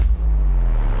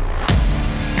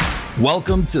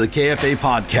Welcome to the KFA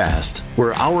podcast,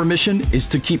 where our mission is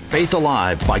to keep faith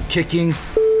alive by kicking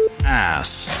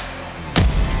ass.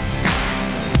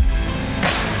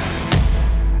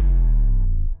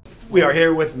 We are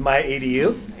here with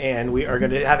MyADU, and we are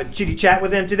going to have a chitty chat with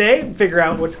them today and figure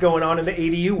out what's going on in the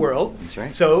ADU world. That's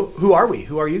right. So, who are we?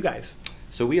 Who are you guys?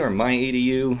 So we are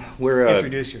MyADU. We're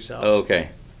Introduce yourself. Okay.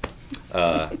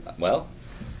 My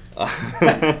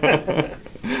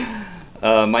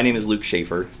name is Luke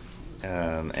Shaffer,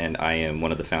 and I am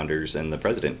one of the founders and the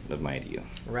president of MyADU.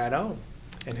 Right on.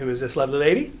 And who is this lovely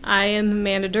lady? I am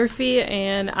Durfee,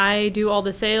 and I do all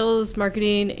the sales,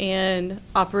 marketing, and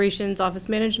operations, office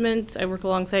management. I work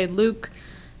alongside Luke,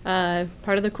 part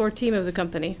of the core team of the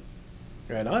company.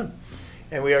 Right on.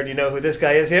 And we already know who this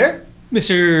guy is here.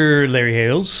 Mr. Larry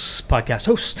Hales, podcast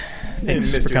host.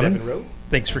 Thanks Mr. for coming. Devin Rowe,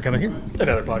 Thanks for coming here.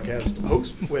 another podcast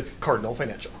host with Cardinal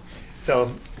Financial.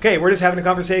 So, okay, we're just having a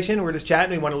conversation. We're just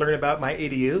chatting. We want to learn about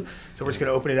MyADU. So we're just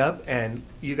going to open it up, and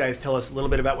you guys tell us a little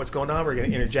bit about what's going on. We're going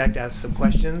to interject, ask some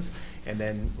questions, and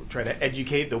then we'll try to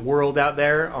educate the world out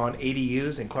there on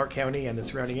ADUs in Clark County and the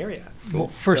surrounding area. Well,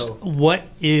 first, So- what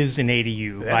is an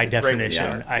ADU That's by a great way to definition?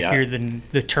 start. I Yeah. hear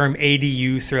the term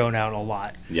ADU thrown out a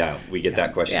lot. Yeah, we get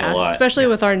that question a lot. Especially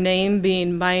with our name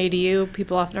being MyADU,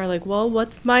 people often are like, well,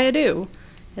 what's MyADU?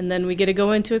 And then we get to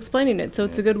go into explaining it. So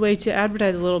it's a good way to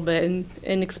advertise a little bit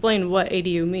and explain what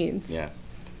ADU means. Yeah.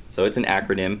 So it's an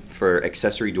acronym for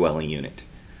accessory dwelling unit,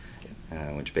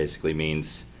 which basically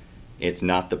means it's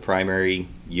not the primary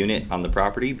unit on the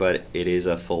property, but it is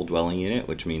a full dwelling unit,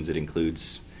 which means it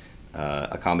includes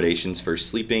accommodations for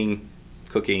sleeping,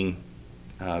 cooking,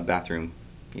 bathroom,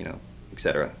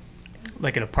 etc.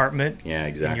 Like an apartment Yeah,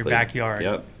 exactly. in your backyard.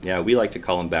 Yep. Yeah, we like to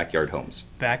call them backyard homes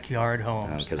Backyard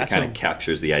homes. because it kind of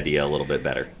captures the idea a little bit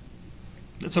better.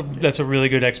 That's a really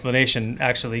good explanation,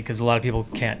 actually, because a lot of people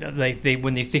can't. They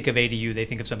when they think of ADU, they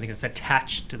think of something that's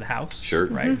attached to the house. Sure.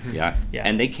 Right. Yeah. Yeah.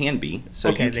 And they can be. So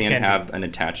Okay, you they can can have an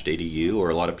attached ADU, or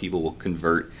a lot of people will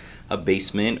convert a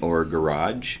basement or a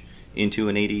garage into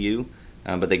an ADU,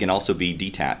 but they can also be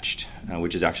detached,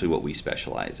 which is actually what we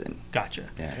specialize in. Gotcha.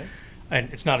 Yeah. And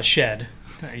it's not a shed.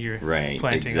 You're Right.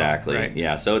 planting on, Exactly. right?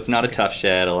 Yeah. So it's not a tough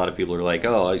shed. A lot of people are like,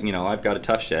 oh, I've got a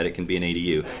tough shed. It can be an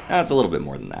ADU. No, it's a little bit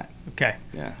more than that. Okay.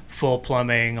 Yeah. Full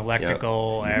plumbing,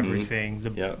 electrical, Mhm.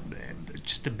 everything. Yep.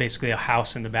 Just basically a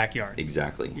house in the backyard.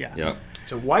 Exactly. Yeah. Yep.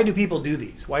 So why do people do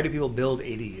these? Why do people build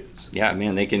ADUs? Yeah,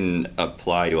 man, they can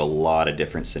apply to a lot of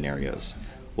different scenarios.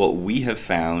 What we have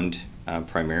found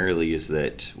primarily is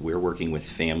that we're working with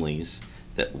families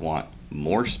that want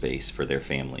more space for their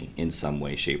family in some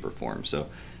way, shape, or form. So,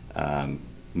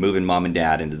 moving mom and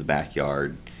dad into the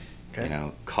backyard,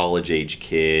 Okay. college-age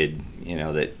kid,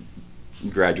 that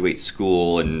graduates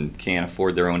school and can't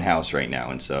afford their own house right now,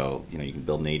 and so, you can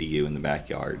build an ADU in the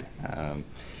backyard.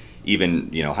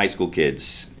 Even, high school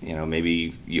kids,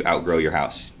 maybe you outgrow your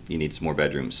house, you need some more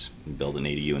bedrooms, you build an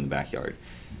ADU in the backyard.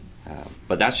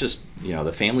 But that's just,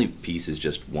 the family piece is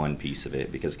just one piece of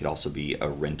it, because it could also be a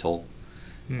rental.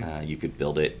 You could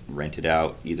build it, rent it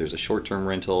out, either as a short-term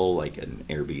rental, like an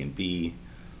Airbnb,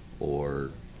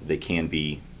 or they can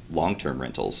be long-term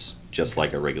rentals, just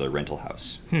like a regular rental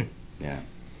house. Yeah.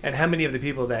 And how many of the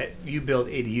people that you build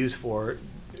ADUs for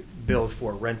build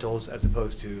for rentals as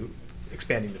opposed to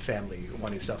expanding the family,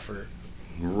 wanting stuff for?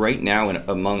 Right now,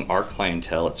 among our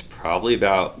clientele, it's probably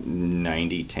about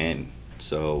 90-10.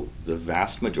 So the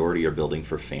vast majority are building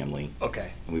for family.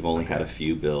 Okay. And we've only had a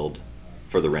few build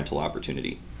for the rental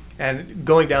opportunity. And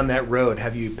going down that road,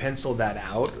 have you penciled that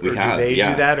out? We or have, do they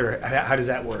yeah. do that, or how does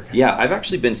that work? Yeah, I've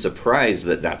actually been surprised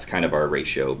that that's kind of our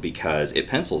ratio, because it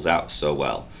pencils out so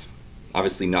well.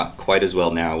 Obviously not quite as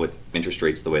well now with interest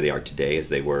rates the way they are today as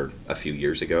they were a few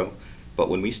years ago. But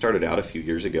when we started out a few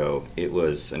years ago, it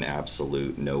was an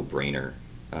absolute no-brainer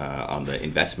on the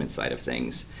investment side of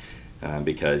things,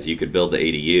 because you could build the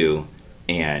ADU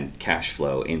and cash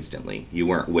flow instantly. You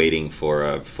weren't waiting for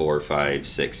a 4, 5,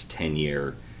 6,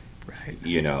 10-year,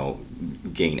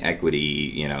 gain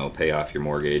equity, pay off your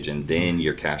mortgage, and then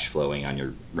you're cash flowing on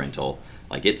your rental.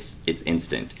 Like it's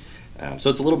instant. So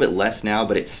it's a little bit less now,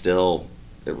 but it's still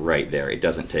right there. It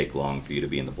doesn't take long for you to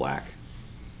be in the black.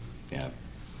 Yeah.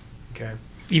 Okay.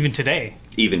 Even today.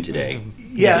 Even today.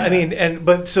 Yeah, I mean,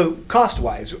 but so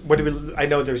cost-wise, I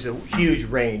know there's a huge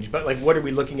range, but like, what are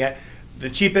we looking at? The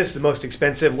cheapest, the most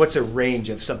expensive? What's a range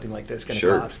of something like this going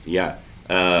to cost? Yeah.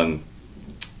 I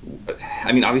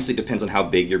mean, obviously it depends on how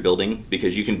big you're building,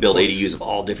 because you can build ADUs of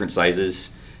all different sizes.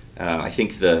 I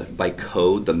think by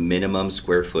code, the minimum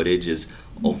square footage is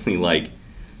only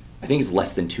I think it's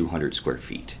less than 200 square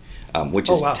feet, which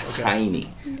is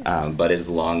tiny. But as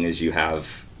long as you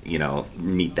have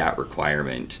meet that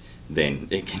requirement, then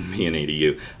it can be an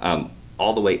ADU.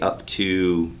 All the way up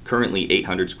to currently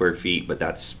 800 square feet, but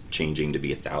that's changing to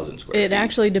be 1,000 square feet. It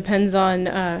actually depends on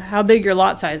how big your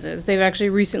lot size is. They've actually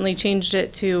recently changed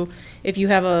it to, if you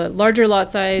have a larger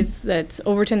lot size that's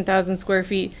over 10,000 square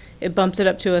feet, it bumps it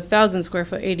up to 1,000 square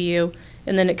foot ADU,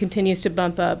 and then it continues to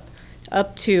bump up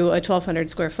to a 1,200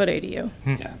 square foot ADU.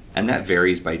 Yeah, and that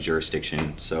varies by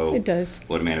jurisdiction. So It does.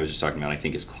 What Amanda was just talking about, I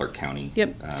think, is Clark County.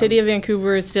 Yep, City of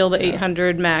Vancouver is still the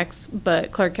 800 max,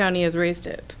 but Clark County has raised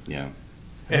it. Yeah.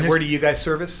 And where do you guys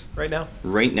service right now?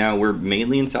 Right now, we're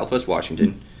mainly in Southwest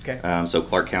Washington. Okay. So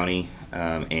Clark County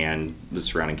and the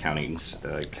surrounding counties,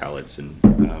 Cowlitz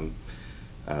and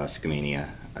Skamania.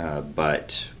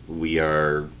 But we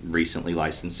are recently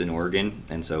licensed in Oregon,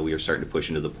 and so we are starting to push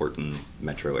into the Portland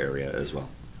metro area as well.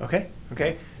 Okay.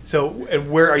 So, and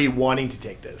where are you wanting to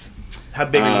take this? How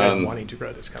big are you guys wanting to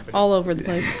grow this company? All over the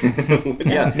place.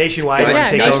 Yeah. Nationwide, Sky's- let's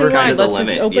take sky's over. kind Nationwide, of the let's just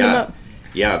limit. open yeah. them up.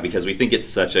 Yeah, because we think it's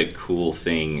such a cool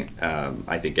thing.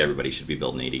 I think everybody should be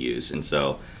building ADUs, and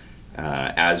so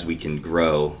as we can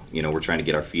grow, we're trying to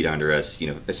get our feet under us,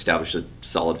 establish a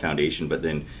solid foundation. But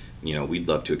then, we'd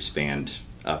love to expand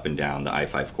up and down the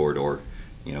I-5 corridor,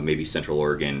 maybe Central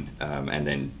Oregon, and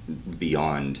then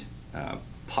beyond,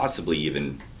 possibly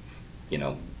even,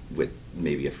 with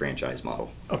maybe a franchise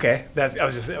model. Okay,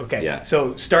 okay. Yeah.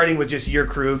 So starting with just your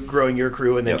crew, growing your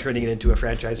crew, and then Yep. turning it into a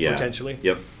franchise Yeah. potentially.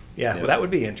 Yep. Yeah, Yep. well, that would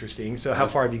be interesting. So how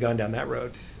far have you gone down that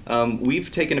road?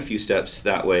 We've taken a few steps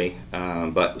that way,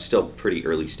 but still pretty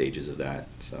early stages of that.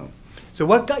 So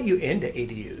what got you into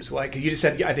ADUs? Why? Because you just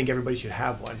said, I think everybody should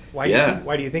have one. Why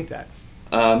do you think that?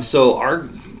 So our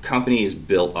company is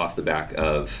built off the back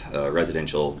of a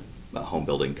residential home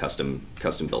building custom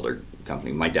builder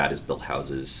company. My dad has built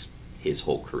houses his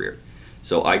whole career.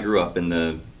 So I grew up in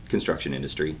the construction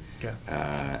industry. Okay.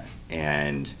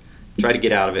 And tried to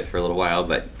get out of it for a little while,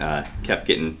 but kept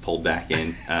getting pulled back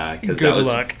in because Good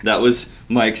luck. that was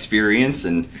my experience,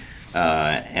 and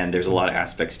there's a lot of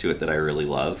aspects to it that I really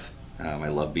love. I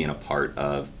love being a part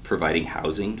of providing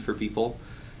housing for people.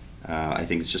 I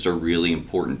think it's just a really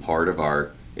important part of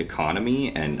our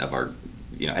economy and of our,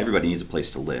 everybody needs a place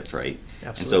to live, right?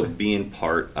 Absolutely. And so being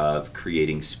part of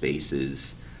creating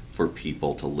spaces for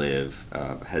people to live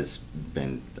has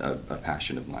been a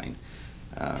passion of mine.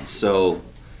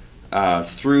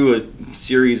 Through a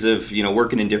series of,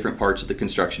 working in different parts of the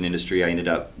construction industry, I ended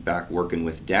up back working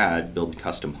with Dad, building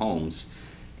custom homes.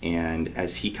 And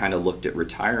as he kind of looked at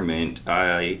retirement,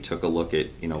 I took a look at,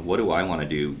 what do I want to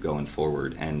do going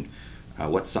forward, and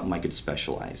what's something I could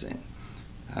specialize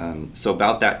in. So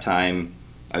about that time,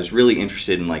 I was really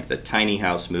interested in like the tiny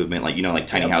house movement, like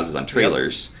tiny houses on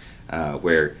trailers,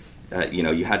 where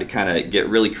you had to kind of get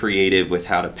really creative with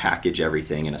how to package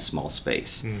everything in a small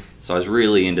space. So I was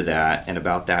really into that, and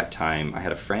about that time, I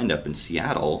had a friend up in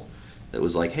Seattle that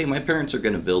was like, hey, my parents are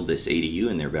going to build this ADU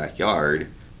in their backyard.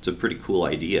 It's a pretty cool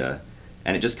idea.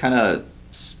 And it just kind of,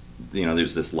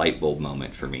 there's this light bulb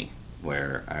moment for me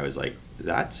where I was like,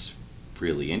 that's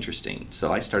really interesting.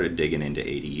 So I started digging into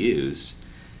ADUs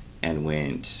and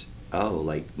went,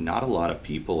 not a lot of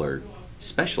people are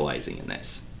specializing in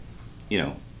this.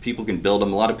 People can build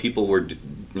them. A lot of people were,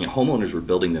 homeowners were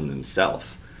building them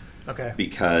themselves. Okay.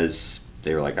 Because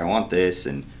they were like, I want this,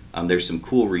 and there's some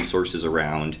cool resources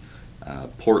around.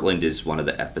 Portland is one of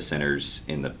the epicenters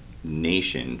in the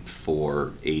nation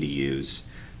for ADUs.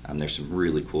 There's some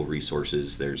really cool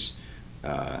resources. There's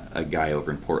a guy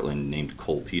over in Portland named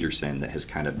Cole Peterson that has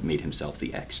kind of made himself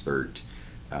the expert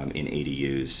in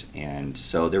ADUs, and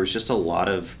so there was just a lot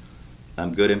of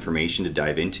good information to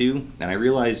dive into, and I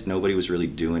realized nobody was really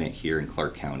doing it here in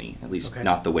Clark County, at least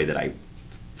not the way that I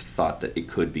thought that it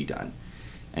could be done.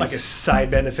 And like a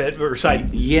side benefit or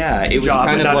side it was job,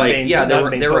 kind but of not like main- there not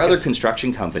were main there were other focus.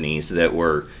 construction companies that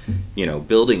were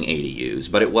building ADUs,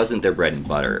 but it wasn't their bread and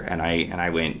butter, and I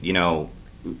went,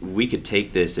 we could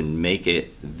take this and make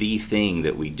it the thing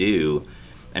that we do,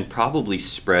 and probably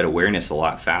spread awareness a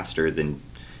lot faster than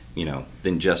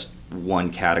just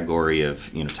one category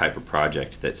of type of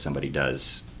project that somebody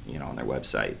does on their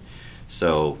website.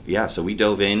 So we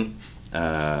dove in.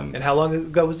 And how long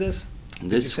ago was this?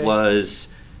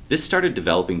 This started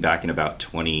developing back in about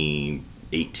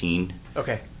 2018.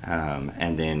 Okay.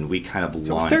 And then we kind of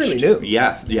So launched. fairly new.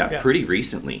 Yeah, pretty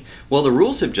recently. Well, the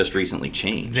rules have just recently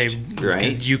changed, right?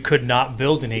 Because you could not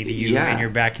build an ADU Yeah. in your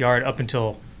backyard up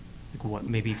until,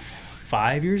 maybe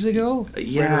 5 years ago? Right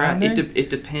Yeah, around there? it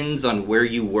depends on where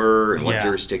you were and what Yeah.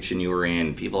 jurisdiction you were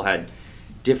in. People had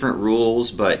different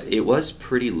rules, but it was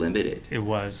pretty limited. It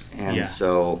was. And yeah.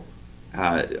 so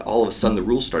all of a sudden the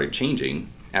rules started changing,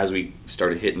 as we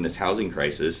started hitting this housing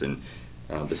crisis and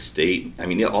the state, I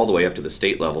mean, all the way up to the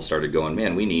state level started going,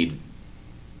 man, we need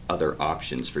other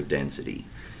options for density.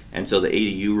 And so the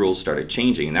ADU rules started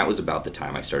changing, and that was about the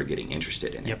time I started getting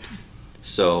interested in it. Yep.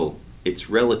 So it's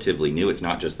relatively new. It's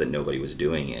not just that nobody was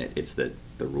doing it, it's that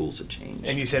the rules have changed.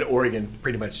 And you said Oregon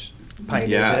pretty much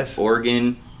pioneered this?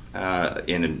 Oregon,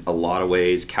 in a lot of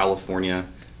ways, California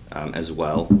as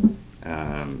well.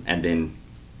 And then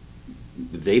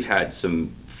they've had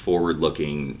some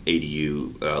forward-looking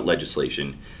ADU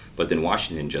legislation, but then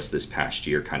Washington just this past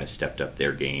year kind of stepped up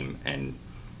their game. And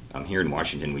here in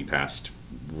Washington, we passed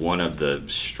one of the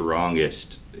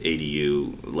strongest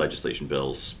ADU legislation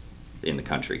bills in the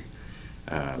country.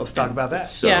 Let's talk about that.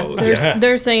 So,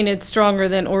 they're saying it's stronger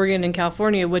than Oregon and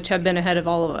California, which have been ahead of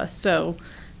all of us. So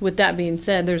with that being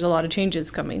said, there's a lot of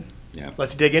changes coming. Yeah.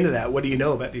 Let's dig into that. What do you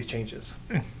know about these changes?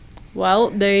 Well,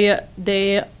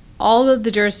 they all of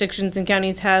the jurisdictions and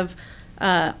counties have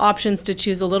options to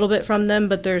choose a little bit from them,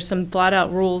 but there's some flat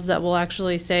out rules that will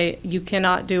actually say you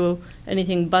cannot do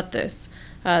anything but this.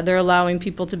 They're allowing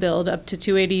people to build up to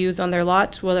 2 ADUs on their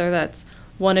lot, whether that's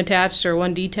 1 attached or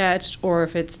 1 detached, or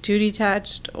if it's 2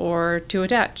 detached or 2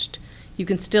 attached. You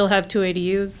can still have 2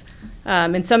 ADUs.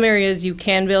 In some areas you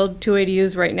can build 2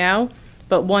 ADUs right now,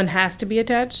 but 1 has to be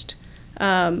attached.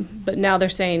 But now they're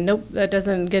saying, nope, that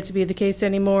doesn't get to be the case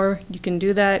anymore. You can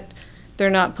do that. They're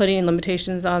not putting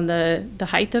limitations on the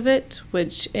height of it,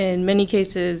 which in many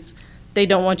cases, they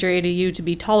don't want your ADU to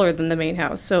be taller than the main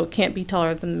house, so it can't be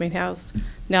taller than the main house.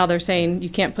 Now they're saying you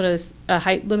can't put a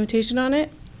height limitation on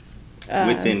it.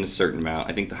 Within a certain amount,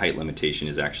 I think the height limitation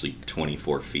is actually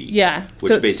 24 feet. Yeah,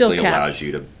 which so it's still basically capped. allows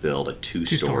you to build a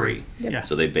two-story. Yep. Yeah.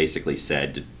 So they basically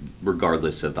said,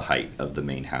 regardless of the height of the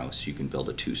main house, you can build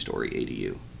a 2-story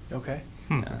ADU. Okay.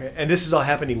 Okay. And this is all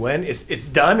happening when? It's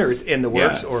done, or it's in the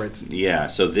works, or it's... Yeah,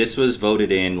 so this was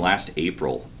voted in last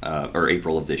April, or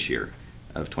April of this year,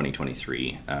 of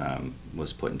 2023,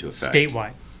 was put into effect.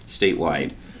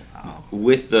 Statewide.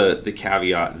 With the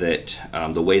caveat that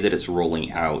the way that it's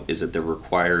rolling out is that they're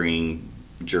requiring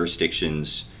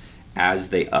jurisdictions, as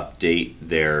they update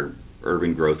their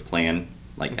urban growth plan,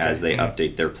 as they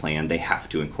update their plan, they have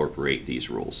to incorporate these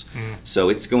rules. So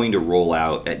it's going to roll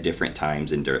out at different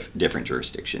times in different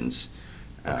jurisdictions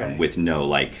with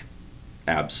no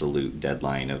absolute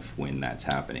deadline of when that's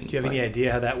happening. Do you have any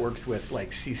idea how that works with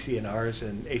CC&Rs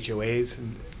and HOAs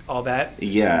and all that?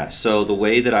 Yeah, so the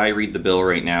way that I read the bill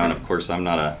right now, and of course I'm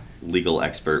not a legal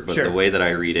expert, but the way that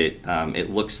I read it, it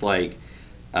looks like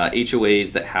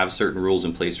HOAs that have certain rules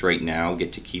in place right now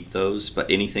get to keep those,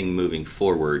 but anything moving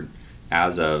forward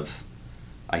as of,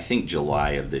 I think,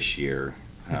 July of this year,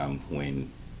 when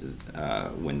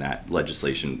that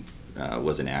legislation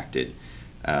was enacted,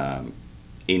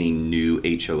 any new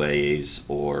HOAs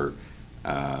or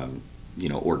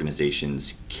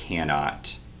organizations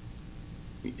cannot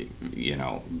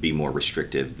be more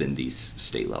restrictive than these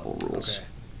state level rules. Okay.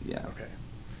 Yeah. Okay.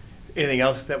 Anything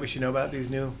else that we should know about these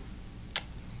new?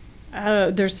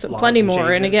 There's laws plenty and more.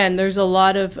 And changes? again, there's a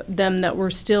lot of them that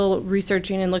we're still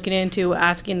researching and looking into,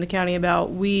 asking the county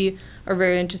about. We are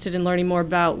very interested in learning more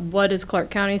about what does Clark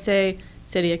County say,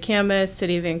 City of Camas,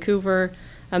 City of Vancouver,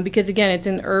 because again, it's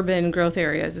in urban growth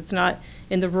areas. It's not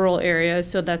in the rural areas,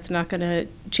 so that's not going to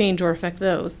change or affect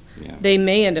those. Yeah. They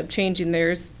may end up changing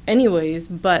theirs anyways,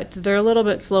 but they're a little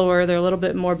bit slower. They're a little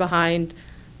bit more behind.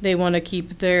 They want to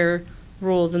keep their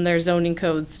rules and their zoning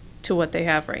codes to what they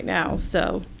have right now.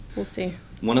 So we'll see.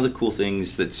 One of the cool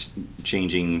things that's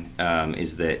changing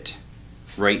is that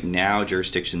right now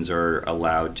jurisdictions are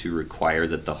allowed to require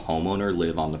that the homeowner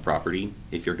live on the property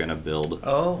if you're going to build,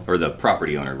 or the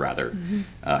property owner rather,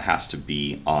 has to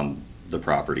be on the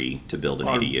property to build an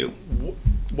ADU.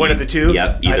 One of the two?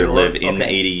 Yep, either live in the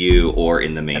ADU or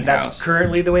in the main and that's house.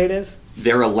 Currently the way it is?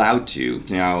 They're allowed to.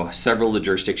 Now, several of the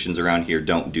jurisdictions around here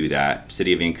don't do that.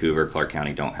 City of Vancouver, Clark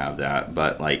County don't have that,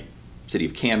 but City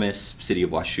of Camas, City of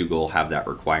Washougal have that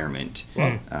requirement.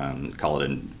 Call it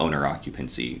an owner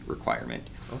occupancy requirement.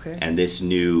 Okay. And this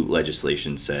new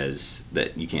legislation says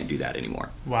that you can't do that anymore.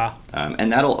 Wow.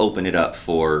 And that'll open it up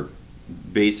for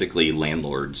basically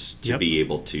landlords to be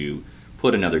able to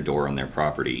put another door on their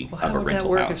property Well, of how a would that rental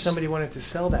work house. if somebody wanted to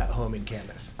sell that home in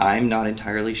Camas? I'm not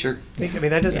entirely sure. I mean,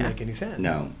 that doesn't Yeah. make any sense.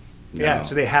 No. Yeah,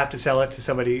 so they have to sell it to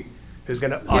somebody who's going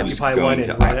to Who's occupy going one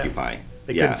to and rent occupy. it.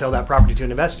 They Yeah. couldn't sell that property to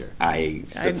an investor. I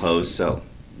suppose so.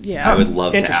 Yeah. I would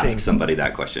love to Interesting. ask somebody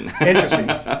that question. Interesting.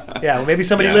 Yeah, well, maybe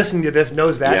somebody Yeah. listening to this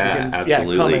knows that. Yeah, and can,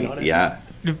 absolutely. comment on it. Yeah.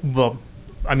 Well,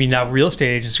 I mean, now real estate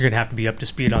agents are going to have to be up to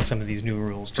speed on some of these new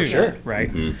rules too. sure.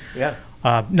 Right? Mhm. Yeah.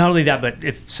 Not only that, but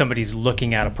if somebody's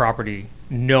looking at a property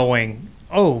knowing,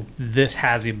 oh, this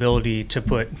has the ability to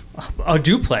put a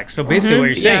duplex. So basically what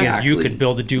you're saying is you Exactly. could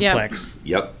build a duplex,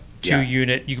 Yep.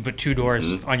 two-unit, you could put 2 doors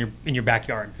Mm-hmm. in your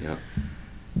backyard. Yep.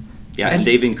 Yeah, and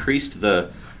they've increased the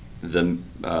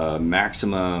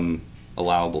maximum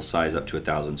allowable size up to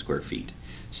 1,000 square feet.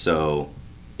 So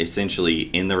essentially,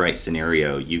 in the right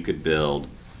scenario, you could build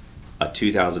a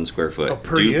 2,000 square foot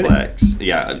per duplex.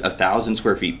 Yeah, 1,000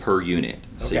 square feet per unit.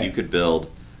 So Okay. you could build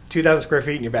 2,000 square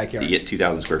feet in your backyard. you get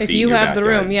 2,000 square feet. If you in your have the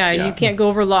room, backyard. you can't go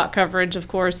over lot coverage, of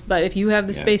course, but if you have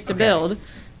the Yeah. space to Okay. build,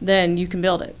 then you can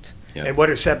build it. Yeah. And what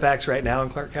are setbacks right now in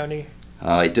Clark County?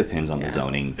 It depends on the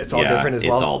zoning. It's all different as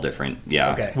well? It's all different.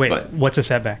 Yeah. Okay. Wait, But, what's a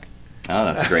setback? oh,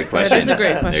 that's a great question. is a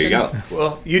great There you go.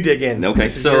 Well, you dig in. Okay,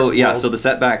 This is so your yeah, world. so the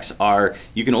setbacks are,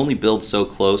 you can only build so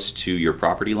close to your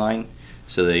property line,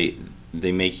 so they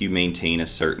make you maintain a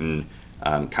certain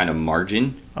kind of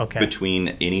margin Okay.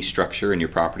 between any structure and your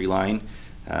property line.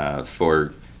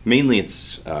 For mainly,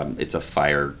 it's a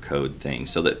fire code thing,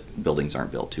 so that buildings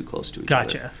aren't built too close to each other.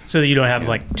 Gotcha. So that you don't have Yeah.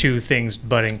 like two things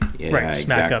butting Yeah, right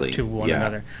smack exactly. up to one Yeah,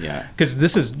 another. yeah. Because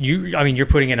this is you. I mean, you're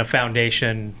putting in a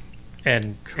foundation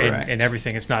and Correct. and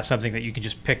everything. It's not something that you can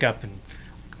just pick up and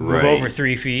move Right. over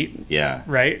 3 feet. Yeah.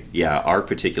 Right. Yeah, our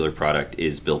particular product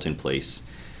is built in place.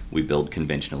 We build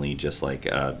conventionally, just like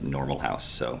a normal house.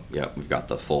 So yeah, we've got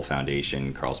the full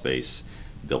foundation, crawl space,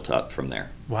 built up from there.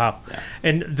 Wow. Yeah.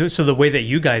 And so the way that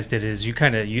you guys did it is you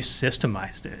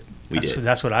systemized it. We that's, did.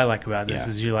 That's what I like about this Yeah.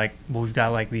 is you're like, well, we've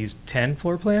got like these 10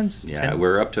 floor plans. Yeah, 10?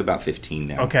 we're up to about 15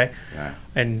 now. Okay. Yeah.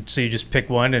 And so you just pick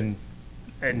one and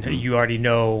Mhm. you already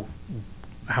know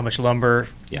how much lumber,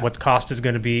 Yeah. what the cost is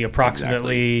going to be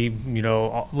approximately,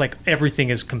 like everything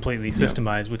is completely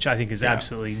systemized, which I think is Yeah.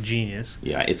 absolutely genius.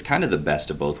 Yeah, it's kind of the best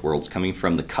of both worlds, coming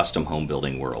from the custom home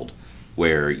building world,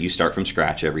 where you start from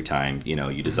scratch every time. You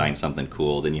Mm-hmm. design something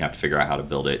cool, then you have to figure out how to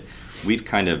build it.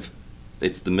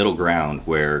 It's the middle ground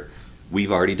where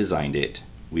we've already designed it.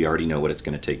 We already know what it's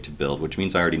going to take to build, which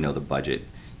means I already know the budget.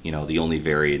 The only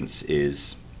variance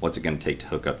is what's it going to take to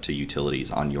hook up to utilities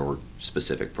on your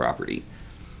specific property.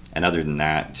 And other than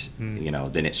that,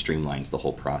 then it streamlines the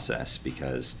whole process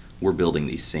because we're building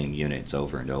these same units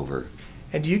over and over.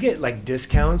 And do you get like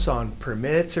discounts on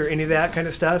permits or any of that kind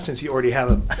of stuff since you already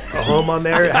have a home on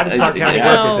there? How does Clark County Yeah.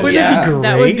 work with Wouldn't this? that be Oh,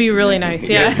 that would great? be really nice.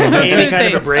 Yeah, I was Any gonna kind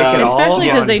of say, a break at all? especially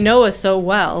because on- they know us so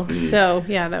well. So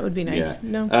yeah, that would be nice. Yeah.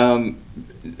 No.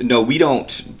 No, we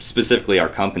don't specifically. Our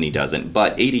company doesn't,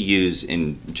 but ADUs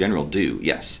in general do.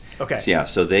 Yes. Okay.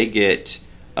 So they get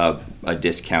a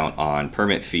discount on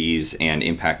permit fees and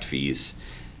impact fees,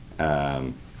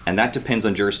 and that depends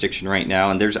on jurisdiction right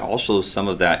now. And there's also some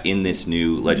of that in this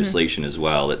new legislation as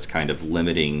well. It's kind of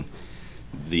limiting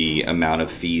the amount of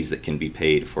fees that can be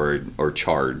paid for or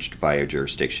charged by a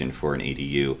jurisdiction for an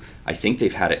ADU. I think they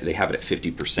have it at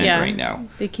 50% Yeah, right now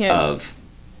they can't-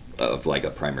 of like a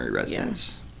primary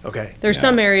residence. Okay. There's Yeah.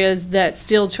 some areas that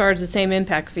still charge the same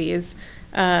impact fees.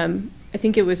 I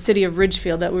think it was City of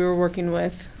Ridgefield that we were working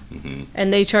with, Mhm.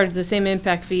 and they charge the same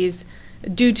impact fees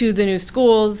due to the new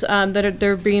schools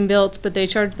they're being built, but they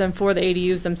charge them for the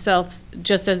ADUs themselves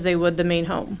just as they would the main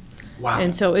home. Wow.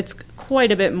 And so it's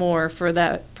quite a bit more for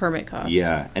that permit cost.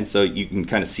 Yeah, and so you can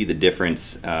kind of see the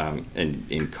difference, and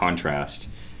in contrast,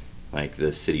 like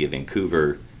the city of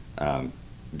Vancouver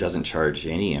doesn't charge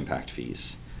any impact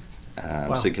fees,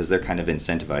 Wow. so because they're kind of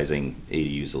incentivizing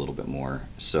ADUs a little bit more.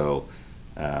 So,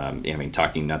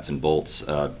 talking nuts and bolts,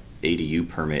 ADU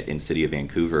permit in city of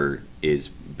Vancouver is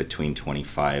between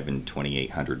 $2,500 and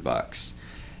 $2,800,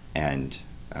 and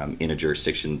in a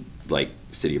jurisdiction like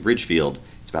city of Ridgefield,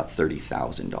 it's about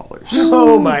 $30,000.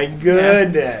 Oh my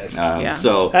goodness. Yeah.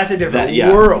 So That's a different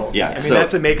yeah, world. Yeah, I mean, so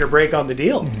that's a make or break on the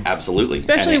deal. absolutely,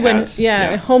 Especially And it when, has-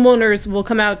 homeowners will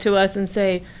come out to us and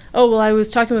say, oh, well, I was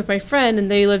talking with my friend and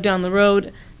they live down the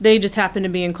road. They just happen to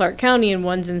be in Clark County and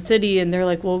one's in city. And they're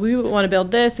like, well, we want to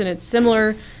build this and it's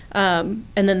similar. And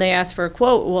then they ask for a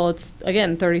quote. Well, it's,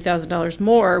 again, $30,000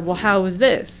 more. Well, how is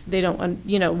this? They don't,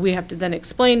 we have to then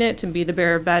explain it and be the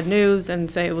bearer of bad news and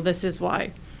say, well, this is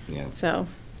why. yeah, So,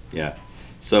 yeah.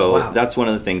 So Wow. that's one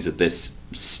of the things that this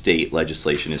state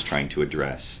legislation is trying to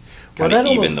address. Well, Kind of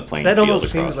that even almost, the playing that field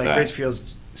almost across seems like that.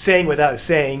 Ridgefield's saying without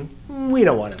saying, we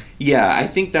don't want them. Yeah, I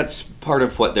think that's part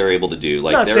of what they're able to do.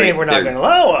 Like Not they're, saying we're not they're- going to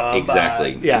allow them.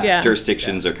 Exactly. Yeah. Yeah.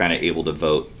 Jurisdictions are kind of able to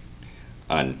vote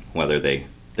on whether they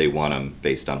want them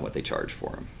based on what they charge for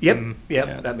them. Yep. Yep.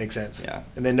 Yeah. That makes sense. Yeah.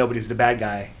 And then nobody's the bad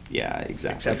guy Yeah,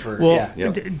 exactly. except for, Well,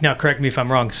 yeah. Yep. now correct me if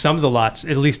I'm wrong. Some of the lots,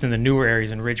 at least in the newer areas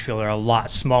in Ridgefield, are a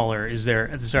lot smaller. Is there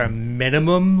a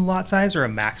minimum lot size or a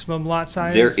maximum lot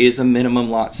size? There is a minimum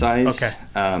lot size,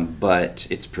 Okay. but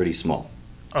it's pretty small.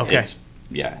 Okay.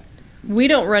 Yeah. We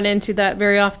don't run into that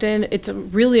very often. It's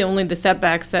really only the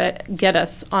setbacks that get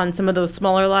us on some of those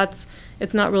smaller lots.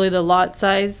 It's not really the lot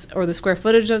size or the square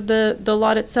footage of the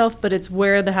lot itself, but it's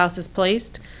where the house is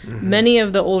placed. Many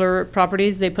of the older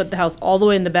properties, they put the house all the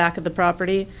way in the back of the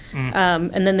property,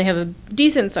 and then they have a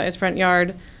decent sized front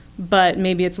yard, but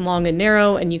maybe it's long and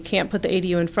narrow, and you can't put the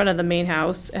ADU in front of the main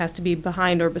house. It has to be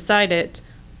behind or beside it,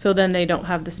 so then they don't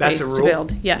have the space That's a to rule?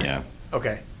 build. Yeah.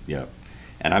 Okay. Yep.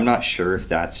 And I'm not sure if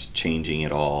that's changing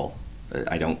at all.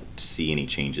 I don't see any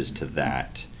changes to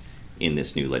that in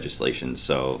this new legislation.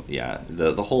 So yeah,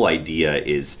 the whole idea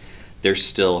is there's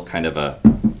still kind of a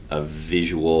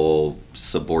visual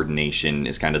subordination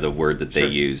is kind of the word that they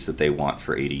use that they want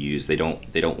for ADUs. They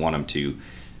don't want them to,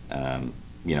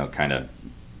 kind of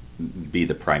be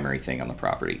the primary thing on the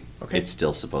property. Okay. It's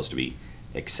still supposed to be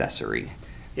accessory.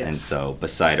 Yes. And so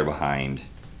beside or behind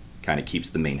kind of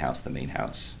keeps the main house the main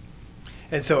house.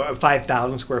 And so a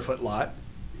 5,000 square foot lot,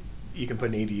 you can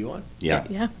put an ADU on? Yeah.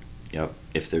 Yeah. Yep.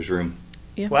 If there's room.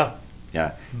 Yeah. Wow.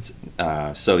 Yeah.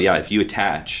 So yeah, if you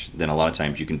attach, then a lot of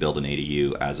times you can build an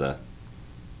ADU as a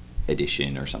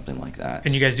addition or something like that.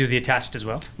 And you guys do the attached as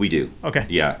well? We do. Okay.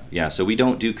 Yeah. Yeah. So we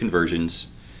don't do conversions.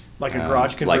 Like a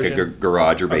garage conversion? Like a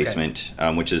garage or Okay. basement,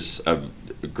 which is a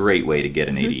great way to get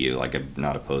an ADU. Like I'm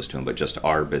not opposed to them, but just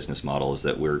our business model is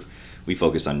that we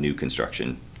focus on new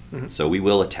construction. So we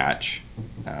will attach,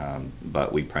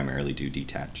 but we primarily do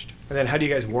detached. And then how do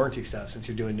you guys warranty stuff since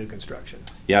you're doing new construction?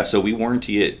 Yeah, so we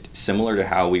warranty it similar to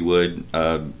how we would,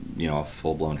 a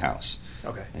full-blown house.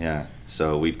 Okay. Yeah,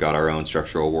 so we've got our own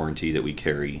structural warranty that we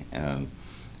carry, and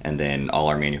then all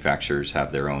our manufacturers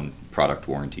have their own product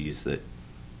warranties that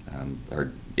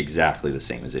are exactly the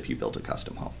same as if you built a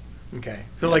custom home. Okay.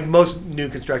 So like most new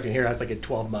construction here has like a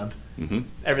 12-month.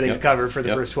 Everything's Yep. covered for the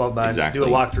Yep. first 12 months. Exactly. Do a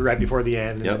walkthrough right before the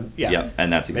end. And Yep. then, yeah. Yep.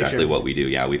 And that's Make sure exactly what it's we do.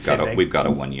 Yeah, we've same got thing. we've got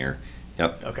a 1 year.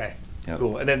 Yep. Okay. Yep.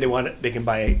 Cool. And then they can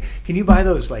buy. Can you buy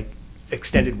those like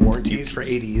extended warranties for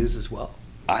ADUs as well?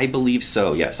 I believe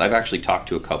so. Yes, I've actually talked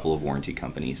to a couple of warranty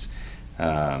companies,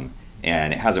 and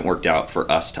it hasn't worked out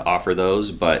for us to offer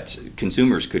those, but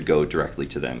consumers could go directly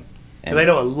to them. Because I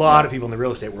know a lot of people in the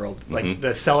real estate world, like Mhm.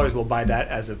 the sellers will buy that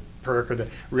as a perk, or the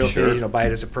real estate Sure. agent will buy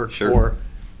it as a perk Sure. for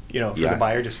the Yeah.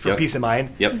 buyer, just for Yep. peace of mind.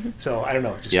 Yep. So I don't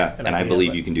know. Just Yeah, an and I idea, believe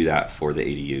but you can do that for the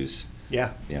ADUs. Yeah,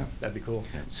 Yeah. that'd be cool.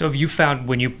 So have you found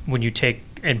when you take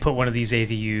and put one of these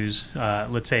ADUs,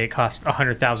 let's say it costs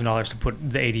 $100,000 to put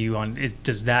the ADU on,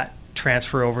 does that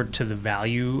transfer over to the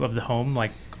value of the home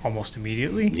like almost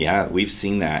immediately? Yeah, we've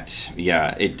seen that.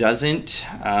 Yeah, it doesn't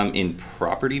in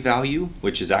property value,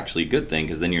 which is actually a good thing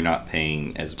because then you're not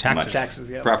paying as Taxes. much Taxes,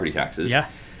 yeah. property taxes. Yeah.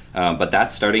 But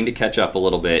that's starting to catch up a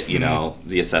little bit.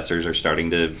 The assessors are starting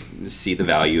to see the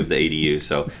value of the ADU,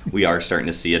 so we are starting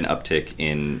to see an uptick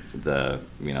in the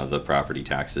property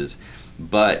taxes.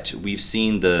 But we've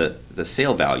seen the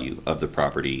sale value of the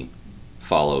property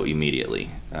follow immediately.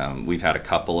 We've had a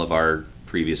couple of our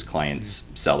previous clients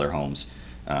sell their homes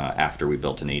after we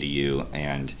built an ADU,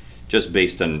 and just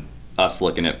based on us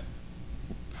looking at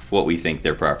what we think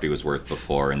their property was worth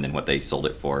before and then what they sold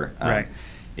it for. Right.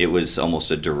 It was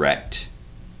almost a direct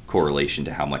correlation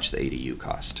to how much the ADU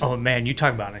cost. Oh man, you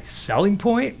talk about a selling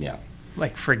point? Yeah.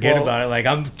 Like forget Well- about it. Like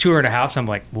I'm touring a house, I'm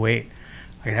like, wait,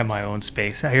 I can have my own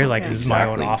space out here. Like Okay. this is my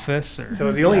own Exactly. office. Or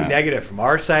So the only Yeah. negative from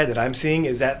our side that I'm seeing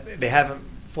is that they haven't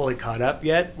fully caught up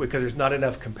yet because there's not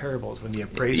enough comparables when the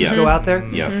appraisers Yeah. go out there.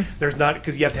 Yeah. There's not,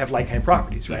 because you have to have like-kind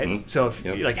properties, right? Mhm. So if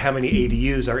Yep. like how many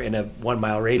ADUs are in a 1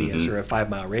 mile radius Mhm. or a 5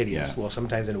 mile radius? Yeah. Well,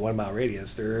 sometimes in a 1 mile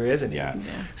radius there isn't. Yeah. any.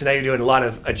 So now you're doing a lot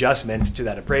of adjustments to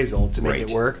that appraisal to make Right.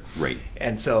 it work. Right.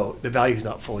 And so the value's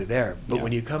not fully there. But Yeah.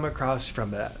 when you come across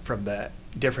from the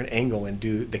different angle and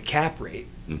do the cap rate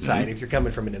Mhm. side, if you're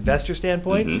coming from an investor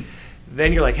standpoint, Mhm.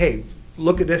 then you're like, hey,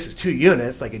 look at this as 2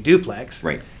 units, like a duplex.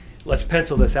 Right. Let's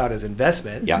pencil this out as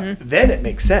investment. Yeah. Mhm. Then it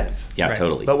makes sense. Yeah, Right.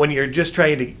 totally. But when you're just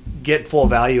trying to get full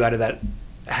value out of that,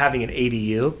 having an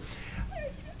ADU,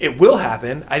 it will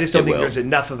happen. I just don't It think will. there's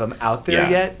enough of them out there Yeah.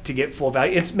 yet to get full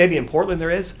value. It's maybe in Portland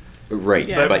there is. Right,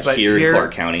 Yeah. but, But here here, in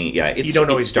Clark County, yeah, it's, don't it's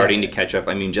always starting to get it. catch up.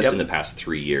 I mean, just Yep. in the past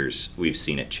 3 years, we've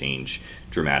seen it change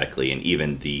dramatically, and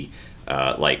even the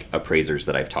like appraisers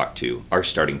that I've talked to are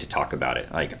starting to talk about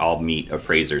it. Like I'll meet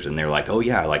appraisers, and they're like, "Oh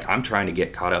yeah, like I'm trying to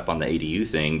get caught up on the ADU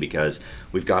thing because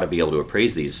we've got to be able to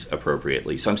appraise these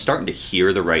appropriately." So I'm starting to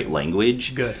hear the right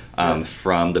language Good.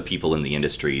 from the people in the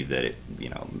industry that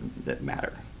that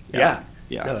matter. Yeah.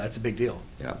 Yeah. No, that's a big deal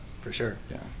Yeah. for sure.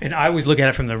 Yeah. And I always look at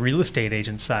it from the real estate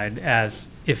agent side as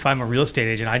if I'm a real estate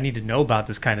agent, I need to know about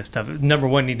this kind of stuff. Number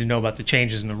one, need to know about the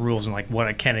changes in the rules and like what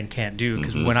I can and can't do.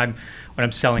 Because Mhm. when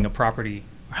I'm selling a property,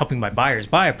 helping my buyers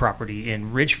buy a property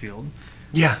in Ridgefield,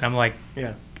 Yeah. And I'm like,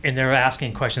 Yeah. and they're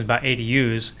asking questions about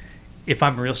ADUs. If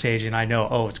I'm a real estate agent, I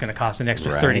know, it's going to cost an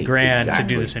extra 30 Right, grand to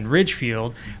exactly. do this in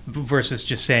Ridgefield versus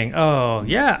just saying, oh,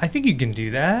 yeah, I think you can do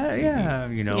that. Yeah,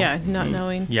 Yeah, not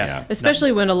knowing. Yeah.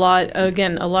 Especially when a lot of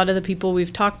the people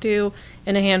we've talked to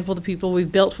and a handful of the people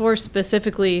we've built for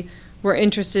specifically were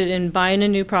interested in buying a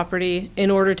new property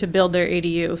in order to build their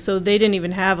ADU. So they didn't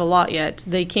even have a lot yet.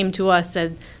 They came to us,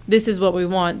 said, this is what we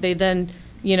want. They then,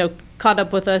 caught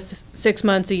up with us 6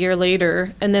 months, a year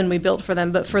later, and then we built for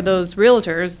them. But for those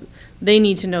realtors, they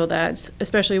need to know that,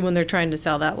 especially when they're trying to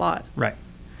sell that lot. Right.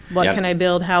 What Yep. can I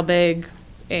build? How big?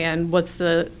 And what's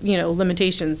the,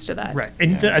 limitations to that? Right.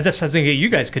 And that's something that you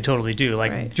guys could totally do.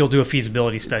 Like, Right. you'll do a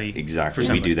feasibility study. Exactly.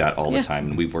 for We do somebody. that all Yeah. the time.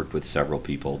 And we've worked with several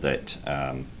people that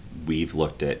we've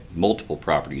looked at multiple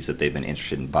properties that they've been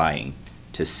interested in buying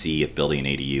to see if building an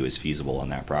ADU is feasible on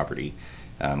that property.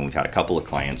 We've had a couple of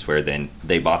clients where then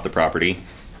they bought the property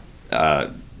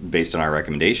based on our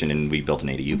recommendation, and we built an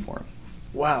ADU for them.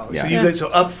 Wow. Yeah. So you guys,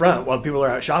 up front, while people are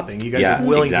out shopping, you guys Yeah, are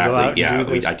willing exactly. to go out Yeah, and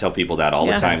do this. I tell people that all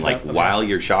Yeah. the time. Stuff, Like, okay. while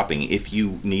you're shopping, if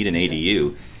you need an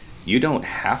ADU, you don't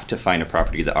have to find a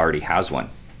property that already has one.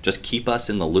 Just keep us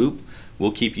in the loop.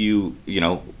 We'll keep you,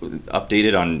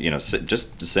 updated on,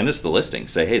 just send us the listing.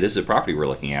 Say, hey, this is a property we're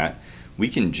looking at. We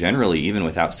can generally, even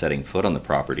without setting foot on the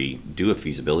property, do a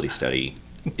feasibility study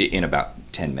in about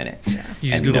 10 minutes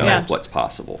Use and Google know Maps. what's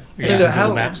possible. Yeah. So Google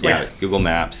how- Maps. Yeah, Google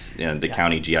Maps, the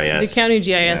county GIS. The county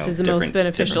GIS is the most different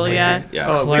beneficial, places. yeah.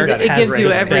 Oh, Clark because it has gives you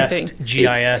the everything. best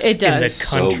GIS It in the does.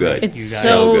 So country. good. It's you guys.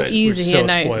 so good. easy We're so and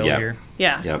nice. spoiled Yep. here.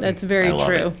 Yeah, Yep. that's very I love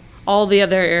true. it. All the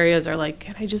other areas are like,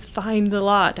 can I just find the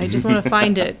lot? I just want to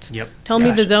find it. Yep. Tell me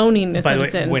the Gosh. zoning if By the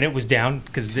it's way, in. when it was down,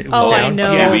 because it was Oh, I down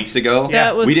know. A Yeah. few weeks ago,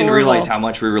 That was we didn't horrible. realize how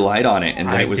much we relied on it, and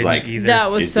then I it was didn't like, either.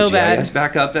 That was is so the bad. GIS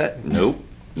back up yet? Nope,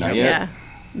 not Yep. yet. Yeah.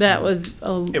 That was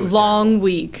a was long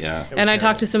week. Yeah. It was And I terrible.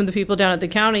 talked to some of the people down at the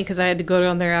county because I had to go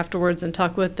down there afterwards and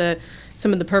talk with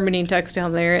some of the permitting techs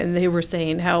down there. And they were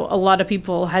saying how a lot of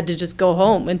people had to just go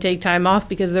home and take time off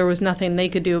because there was nothing they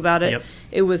could do about it. Yep.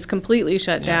 It was completely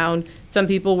shut down. Some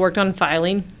people worked on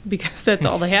filing because that's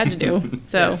all they had to do.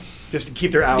 So, Just to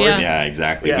keep their hours. Yeah. Yeah,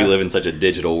 exactly. Yeah. We live in such a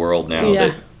digital world now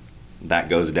Yeah. that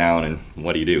goes down, and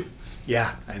what do you do?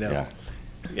 Yeah, I know. Yeah.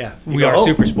 Yeah. You We go, are "Oh."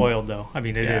 super spoiled, though. I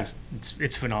mean, Yeah.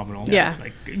 it's phenomenal. Yeah.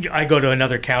 Like, I go to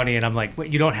another county and I'm like, wait,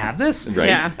 you don't have this? Right?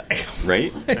 yeah.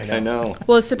 Right? I know.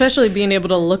 Well, especially being able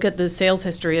to look at the sales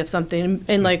history of something,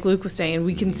 and like Luke was saying,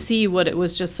 we can see what it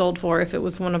was just sold for. If it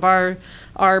was one of our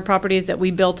properties that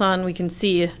we built on, we can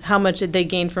see how much did they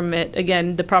gain from it.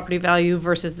 Again, the property value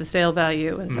versus the sale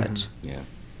value and such. Yeah.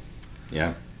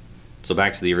 Yeah. So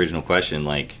back to the original question,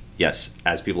 like, yes,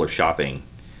 as people are shopping,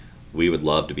 we would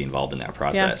love to be involved in that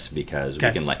process because we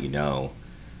Okay. can let you know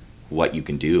what you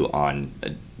can do on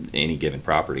any given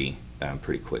property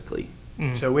pretty quickly.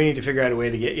 So we need to figure out a way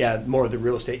to get, more of the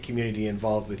real estate community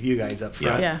involved with you guys up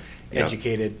front. Yeah. Yeah.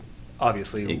 Educated,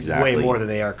 obviously, Exactly. way more than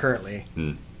they are currently.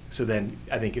 Mm. So then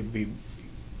I think it'd be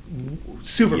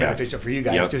super Yeah. beneficial for you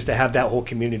guys Yep. just to have that whole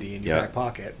community in your Yep. back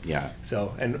pocket. Yeah.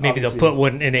 So, and Maybe they'll obviously-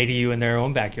 put an ADU in their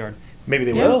own backyard. Maybe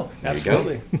they Yeah. will. There you go.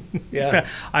 Absolutely. Yeah. So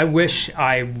I wish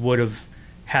I would have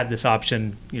had this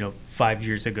option, 5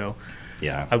 years ago.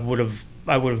 Yeah. I would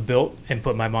have built and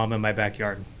put my mom in my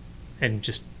backyard and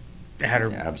just had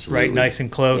her Absolutely. right nice and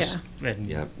close. And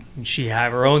Yep. she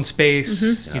had her own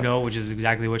space, Mhm. Yep. which is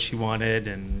exactly what she wanted,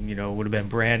 and would have been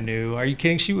brand new. Are you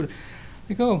kidding? She would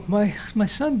like, oh, my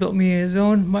son built me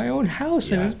my own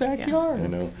house in Yeah. his backyard. I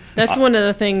know. That's one of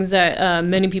the things that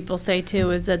many people say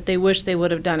too, is that they wish they would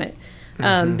have done it.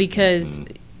 Because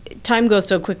time goes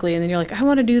so quickly, and then you're like, I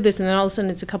want to do this, and then all of a sudden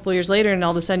it's a couple of years later, and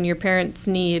all of a sudden your parents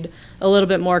need a little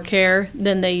bit more care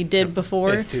than they did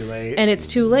before. It's too late. And it's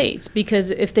too late,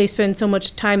 because if they spend so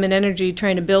much time and energy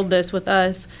trying to build this with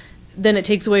us, then it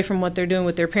takes away from what they're doing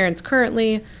with their parents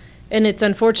currently. And it's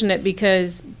unfortunate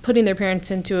because putting their parents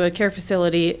into a care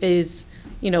facility is,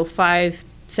 $5,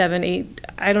 $7, $8,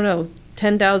 I don't know,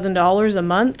 $10,000 a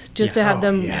month just to have Oh,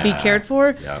 them be yeah. cared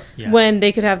for, Yep. Yeah. when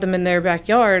they could have them in their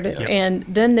backyard, Yep. and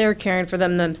then they're caring for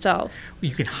them themselves.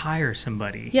 You can hire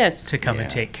somebody Yes. to come and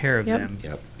Yeah. take care of Yep. them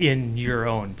Yep. in your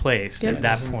own place Yep. at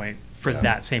that point for Yeah.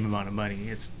 that same amount of money.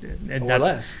 And or that's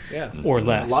less. Yeah. or A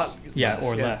less. lot yeah, less,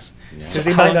 or yeah. less. Yeah. Because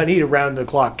they How- might not need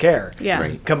around-the-clock care. Yeah.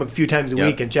 Right. Come a few times a Yep.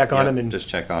 week and check on Yep. them. And just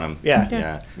check on them. Yeah. Yeah.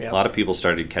 Yeah. Yeah. A lot of people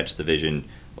started to catch the vision,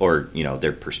 or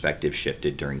their perspective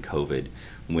shifted during COVID,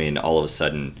 when all of a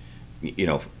sudden,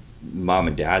 mom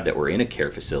and dad that were in a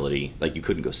care facility, like, you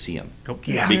couldn't go see them Nope.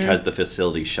 Yeah. because the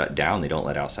facility shut down. They don't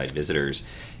let outside visitors,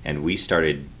 and we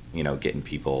started, getting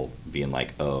people being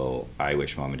like, "Oh, I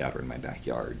wish mom and dad were in my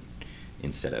backyard,"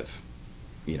 instead of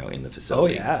in the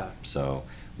facility. Oh, yeah. So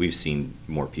we've seen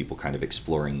more people kind of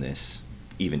exploring this,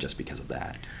 even just because of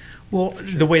that. Well,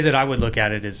 the way that I would look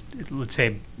at it is, let's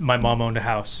say my mom owned a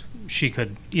house. She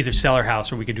could either sell her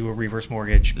house or we could do a reverse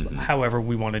mortgage, however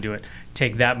we want to do it.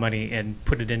 Take that money and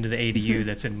put it into the ADU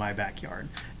that's in my backyard.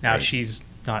 Now, Right. she's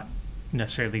not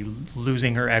necessarily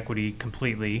losing her equity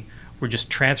completely. We're just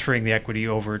transferring the equity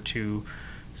over to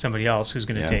somebody else who's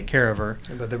going to Yeah. take care of her.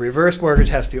 But the reverse mortgage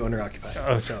has to be owner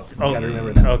occupied. So you got to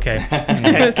remember that. Okay.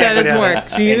 That doesn't work.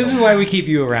 See, this is why we keep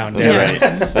you around. That's Yeah.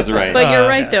 right. That's right. But you're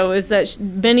right, though, is that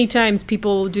many times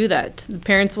people do that. The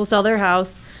parents will sell their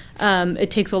house.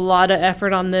 It takes a lot of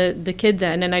effort on the kids'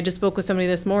 end. And I just spoke with somebody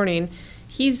this morning.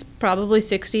 He's probably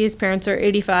 60. His parents are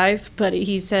 85. But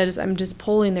he says, I'm just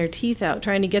pulling their teeth out,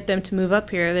 trying to get them to move up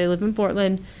here. They live in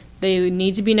Portland. They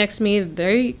need to be next to me.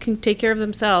 They can take care of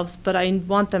themselves, but I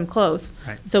want them close.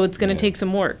 Right. So it's going to Yeah. take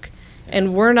some work.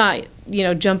 And we're not,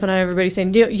 jumping on everybody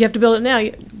saying, you have to build it now.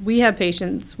 We have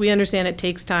patience. We understand it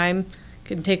takes time.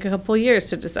 Can take a couple of years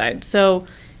to decide. So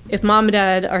if mom and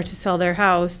dad are to sell their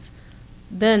house,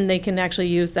 then they can actually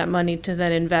use that money to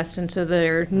then invest into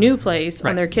their new place on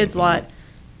Right. their kids' lot.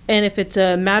 And if it's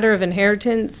a matter of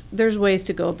inheritance, there's ways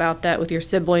to go about that with your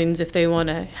siblings if they want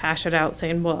to hash it out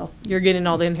saying, well, you're getting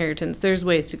all the inheritance. There's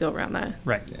ways to go around that.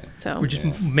 Right. So, We just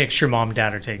make sure mom and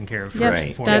dad are taken care of. yep, first and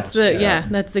that's foremost.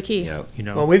 that's the key. Yeah.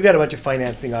 Well, we've got a bunch of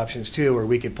financing options too, where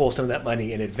we could pull some of that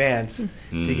money in advance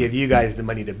to give you guys the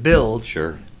money to build.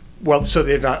 Sure. Well, so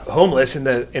they're not homeless in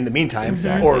the meantime,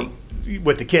 Exactly. or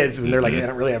with the kids when they're like, I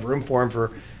don't really have room for them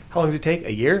for. How long does it take?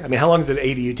 A year? I mean, how long does an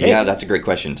ADU take? Yeah, that's a great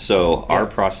question. So our Yeah.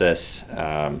 process,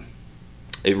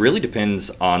 it really depends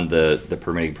on the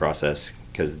permitting process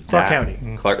because Clark County.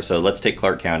 So let's take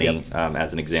Clark County Yep.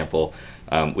 as an example.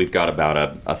 We've got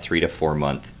about a 3 to 4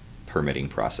 month permitting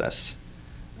process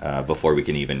before we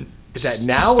can even. Is that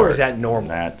now or is start. that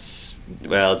normal? It's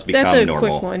become That's a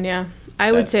normal. quick one, yeah.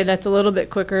 I would say that's a little bit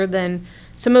quicker than,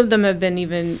 some of them have been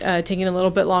even taking a little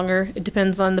bit longer. It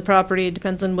depends on the property, it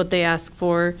depends on what they ask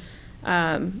for.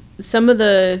 Some of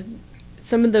the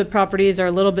properties are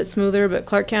a little bit smoother, but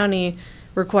Clark County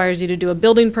requires you to do a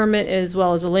building permit as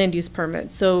well as a land use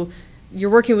permit. So you're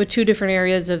working with two different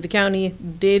areas of the county.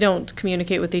 They don't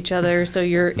communicate with each other, so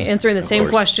you're answering the Of same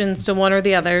course. questions to one or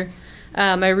the other.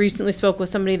 I recently spoke with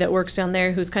somebody that works down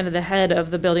there who's kind of the head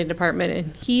of the building department,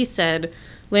 and he said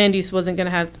land use wasn't going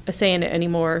to have a say in it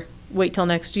anymore. Wait till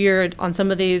next year on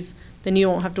some of these, then you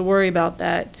won't have to worry about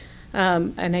that.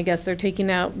 And I guess they're taking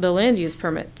out the land use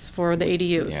permits for the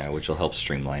ADUs. Yeah, which will help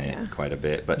streamline it Yeah. quite a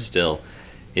bit. But still,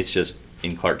 it's just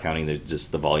in Clark County, there's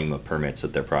just the volume of permits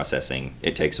that they're processing.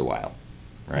 It takes a while,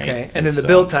 right? Okay, and then the so-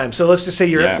 build time. So let's just say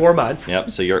you're Yeah. at 4 months.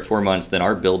 Yep. So you're at 4 months. Then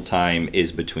our build time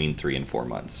is between 3 and 4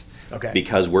 months. Okay.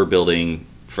 Because we're building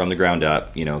from the ground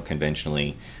up,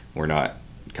 conventionally, we're not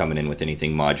coming in with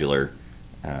anything modular.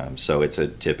 So it's a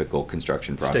typical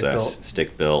construction process.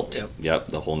 Stick built. Yep.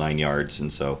 The whole 9 yards.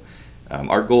 And so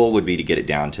our goal would be to get it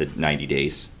down to 90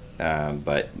 days.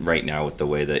 But right now, with the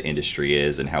way the industry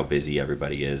is and how busy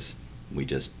everybody is, we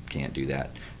just can't do that.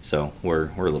 So we're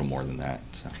a little more than that.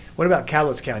 So. What about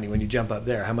Cowlitz County when you jump up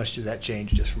there? How much does that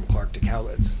change just from Clark to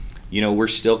Cowlitz? We're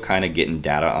still kind of getting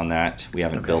data on that. We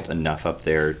haven't Okay. built enough up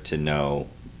there to know,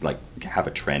 have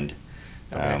a trend.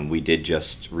 Okay. We did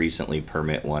just recently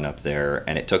permit one up there,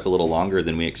 and it took a little longer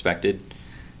than we expected.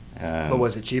 But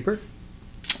was it cheaper?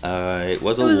 It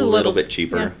was a was a little little, bit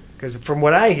cheaper. yeah. Because from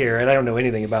what I hear, and I don't know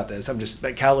anything about this, I'm just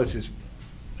like Cowlitz is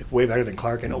like way better than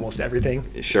Clark in almost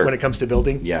everything. Sure. When it comes to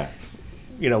building, Yeah.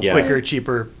 Yeah. Quicker,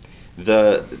 cheaper,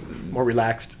 The more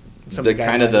relaxed. Some the of the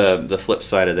kind of guidelines. the flip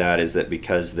side of that is that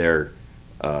because they're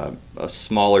a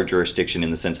smaller jurisdiction in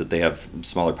the sense that they have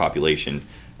smaller population,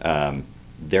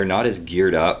 they're not as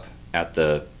geared up at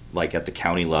the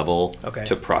county level Okay.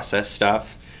 to process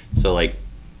stuff. So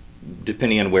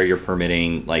depending on where you're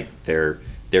permitting,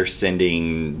 they're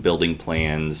sending building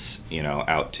plans,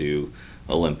 out to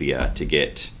Olympia to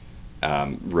get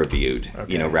reviewed,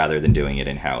 Okay. rather than doing it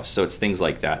in-house. So it's things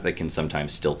like that that can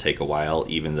sometimes still take a while,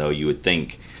 even though you would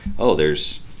think, oh,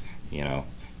 there's,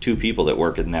 2 people that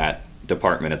work in that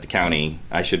department at the county.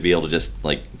 I should be able to just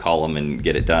call them and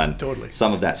get it done. Totally.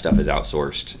 Some of that stuff is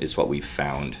outsourced, is what we've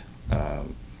found.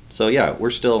 So yeah, we're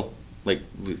still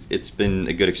it's been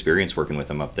a good experience working with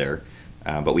them up there,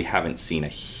 but we haven't seen a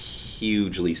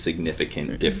hugely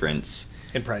significant difference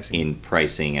in pricing. in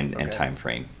pricing and Okay. time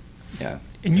frame. Yeah.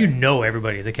 And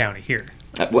everybody in the county here.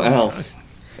 Well,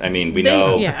 I mean, we They-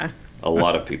 know yeah. a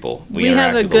lot of people. We interact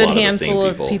have a with good lot of the same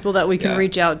handful of people that we can Yeah.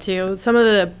 reach out to. Some of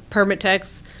the permit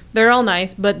techs, they're all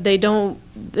nice, but they don't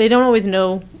always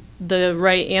know the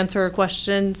right answer or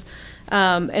questions.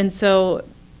 And so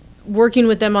working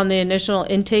with them on the initial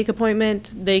intake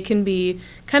appointment, they can be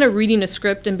kind of reading a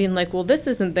script and being like, well, this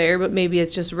isn't there, but maybe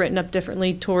it's just written up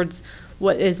differently towards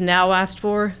what is now asked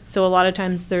for. So a lot of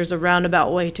times there's a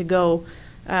roundabout way to go,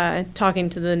 talking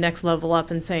to the next level up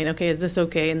and saying, okay, is this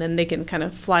okay? And then they can kind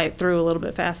of fly it through a little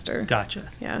bit faster. Gotcha.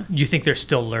 Yeah. You think they're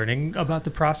still learning about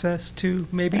the process too,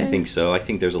 maybe? I think so. I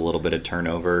think there's a little bit of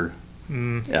turnover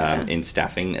in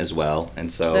staffing as well.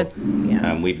 And so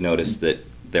we've noticed that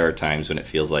there are times when it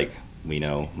feels like we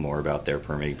know more about their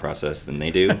permitting process than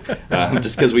they do,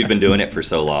 just because we've been doing it for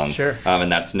so long. Sure.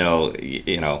 And that's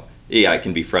it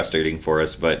can be frustrating for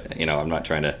us, but, I'm not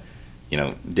trying to,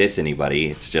 diss anybody.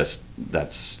 It's just,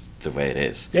 that's the way it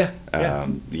is. Yeah.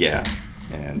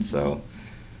 And so,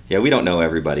 we don't know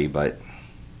everybody, but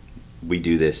we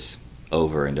do this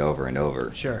over and over and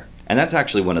over. Sure. And that's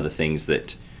actually one of the things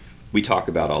that we talk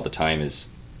about all the time is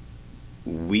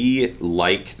we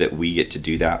like that we get to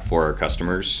do that for our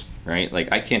customers, right?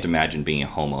 Like, I can't imagine being a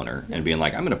homeowner and being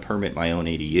like, I'm going to permit my own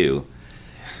ADU,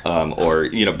 or,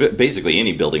 basically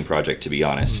any building project, to be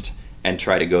honest, and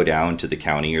try to go down to the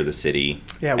county or the city.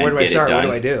 Yeah, where do I start? What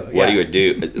do I do? What do you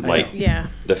do? Like, Yeah.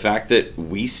 the fact that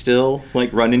we still,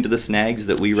 run into the snags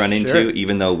that we run into,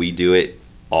 even though we do it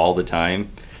all the time.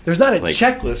 There's not a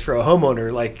checklist for a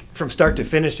homeowner, from start to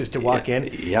finish, just to walk in.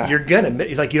 Yeah. You're going to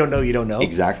miss, you don't know.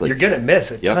 Exactly. You're going to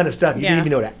miss a ton of stuff. You didn't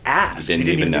even know to ask. You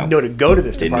didn't even know to go to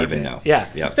this Didn't department. even know. Yeah.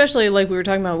 Yep. Especially like we were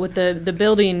talking about with the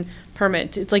building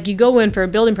permit. It's like you go in for a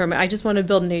building permit. I just want to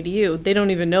build an ADU. They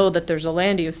don't even know that there's a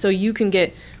land use. So you can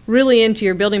get really into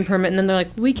your building permit, and then they're like,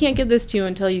 we can't give this to you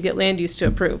until you get land use to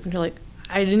approve. And you're like,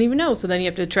 I didn't even know. So then you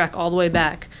have to track all the way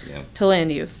back to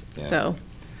land use. Yeah. So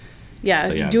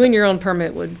So, doing your own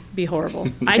permit would be horrible.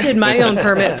 I did my own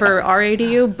permit for our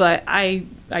ADU, but I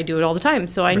do it all the time,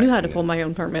 so I knew how to pull my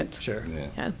own permit. Sure.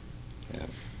 Yeah.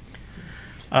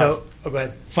 So, go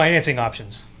ahead. Financing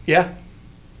options. Yeah,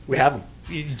 we have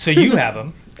them. So you have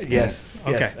them. Yes,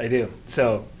 yes, Okay. I do.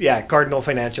 So, Cardinal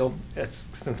Financial. That's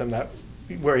since I'm not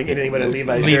wearing anything but a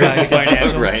Levi's Levi's shirt.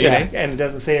 Financial. Right. And it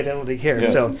doesn't say it, I don't think here. Yeah.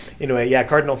 So anyway,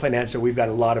 Cardinal Financial, we've got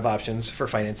a lot of options for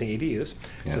financing ADUs.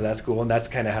 Yeah. So that's cool. And that's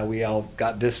kind of how we all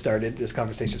got this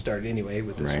conversation started anyway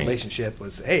with this Right. relationship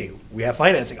was, hey, we have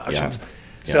financing options.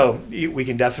 Yeah. So we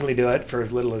can definitely do it for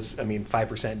as little as,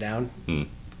 5% down. Mm.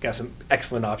 Got some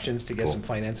excellent options to get Cool. some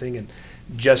financing and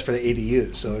just for the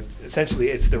ADUs. So essentially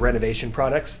it's the renovation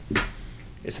products.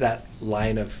 It's that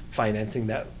line of financing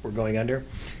that we're going under.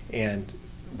 And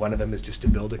one of them is just to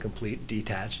build a complete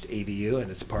detached ADU,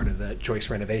 and it's part of the choice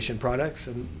renovation products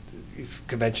and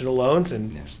conventional loans,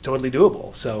 and it's totally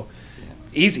doable. So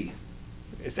easy.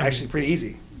 It's actually pretty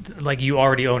easy. Like you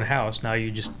already own a house, now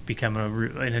you just become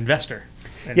an investor.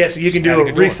 And Yeah, so you can do adding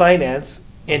a door. refinance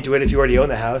into it if you already own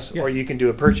the house, Yeah. or you can do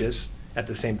a purchase at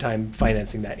the same time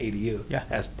financing that ADU Yeah.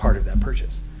 as part of that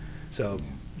purchase. So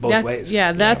both ways.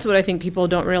 Yeah, that's what I think people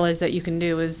don't realize that you can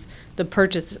do is the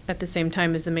purchase at the same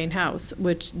time as the main house,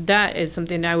 which that is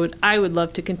something I would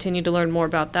love to continue to learn more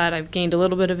about that. I've gained a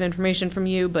little bit of information from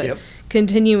you, but Yep.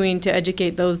 continuing to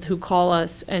educate those who call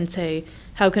us and say,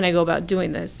 how can I go about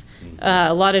doing this?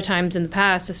 A lot of times in the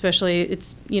past, especially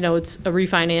it's a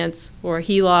refinance or a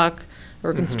HELOC or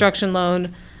a construction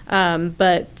loan.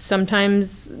 But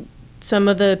sometimes some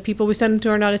of the people we send them to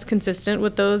are not as consistent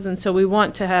with those, and so we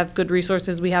want to have good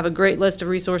resources. We have a great list of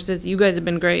resources. You guys have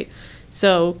been great.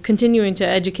 So continuing to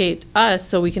educate us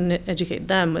so we can educate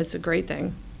them is a great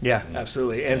thing. Yeah,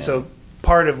 absolutely. And so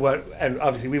part of what, and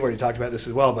obviously we've already talked about this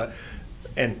as well,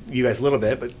 and you guys a little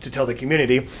bit, but to tell the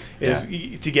community is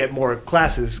to get more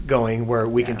classes going where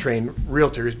we can train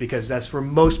realtors, because that's where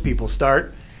most people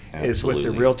start. Is with the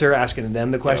Absolutely. realtor, asking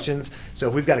them the questions. So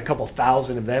if we've got a couple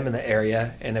thousand of them in the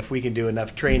area, and if we can do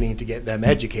enough training to get them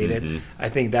educated, I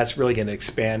think that's really going to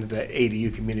expand the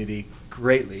ADU community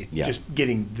greatly. Yeah. Just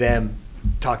getting them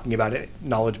talking about it,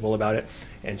 knowledgeable about it,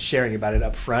 and sharing about it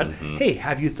up front. Hey,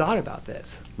 have you thought about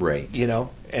this? Right.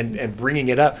 And bringing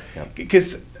it up. Yep.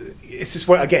 Because it's just,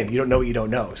 again, you don't know what you don't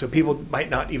know. So people might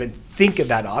not even think of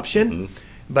that option,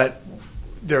 but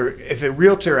if a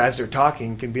realtor, as they're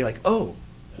talking, can be like, oh,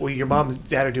 well, your mom and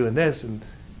dad are doing this, and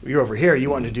you're over here,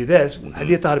 you want to do this. Have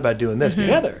you thought about doing this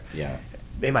together? Yeah.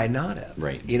 They might not have.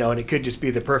 Right. And it could just be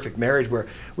the perfect marriage where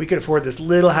we could afford this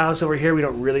little house over here, we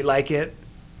don't really like it.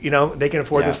 They can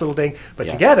afford this little thing, but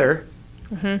together,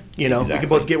 we can Exactly.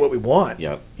 both get what we want.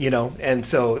 Yep. And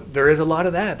so there is a lot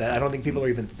of that I don't think people are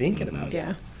even thinking about.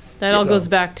 Yeah. That all So- goes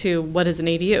back to what is an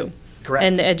ADU. Correct.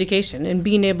 And the education and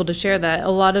being able to share that. A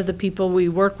lot of the people we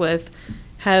work with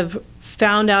have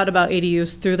found out about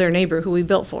ADUs through their neighbor who we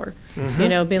built for. Mm-hmm. You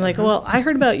know, being like, well, I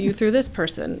heard about you through this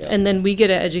person. And then we get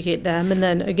to educate them. And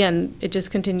then again, it just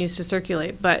continues to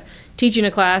circulate. But teaching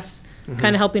a class,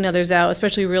 kind of helping others out,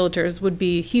 especially realtors, would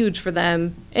be huge for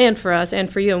them and for us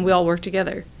and for you. And we all work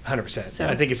together. 100%. So-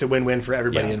 I think it's a win-win for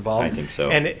everybody Yeah, involved. I think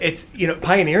so. And it's,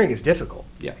 pioneering is difficult.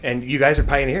 Yeah. And you guys are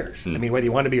pioneers. I mean, whether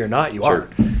you want to be or not, you Sure. are.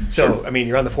 So, I mean,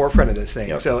 you're on the forefront of this thing.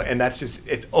 Yep. So, and that's just,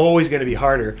 it's always going to be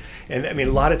harder. And I mean,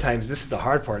 a lot of times, this is the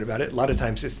hard part about it. A lot of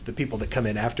times it's the people that come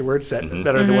in afterwards that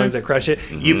are the ones that crush it.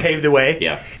 You paved the way.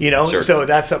 Yeah. Sure. So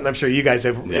that's something I'm sure you guys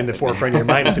have in the forefront of your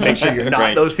mind is to make sure you're not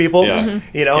Right. those people, Yeah. and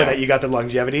that you got the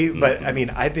longevity. But I mean,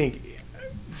 I think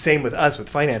same with us with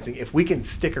financing. If we can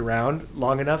stick around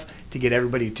long enough to get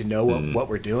everybody to know what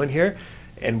we're doing here,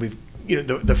 and we've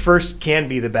the first can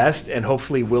be the best, and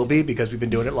hopefully will be because we've been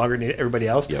doing it longer than everybody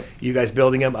else. Yep. You guys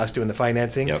building them, us doing the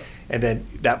financing, Yep. and then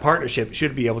that partnership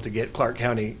should be able to get Clark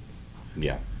County,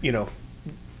 Yeah.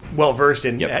 well versed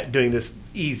in Yep. doing this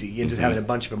easy and just having a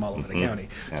bunch of them all over the county.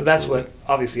 So Absolutely. that's what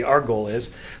obviously our goal is.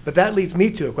 But that leads me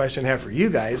to a question I have for you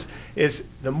guys: is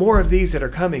the more of these that are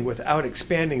coming without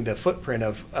expanding the footprint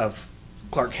of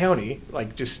Clark County,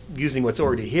 like just using what's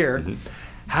already here,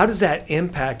 how does that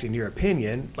impact, in your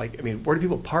opinion? Like, I mean, where do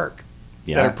people park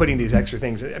that Yeah. are putting these extra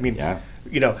things? I mean, Yeah.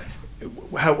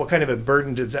 what kind of a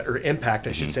burden does that, or impact,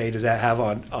 I should say, does that have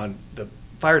on the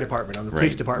fire department, on the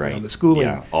police department, on the schooling?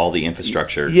 Yeah, all the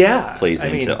infrastructure Yeah, plays I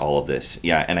into mean- all of this.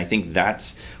 Yeah, and I think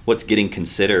that's what's getting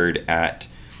considered at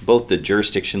both the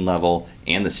jurisdiction level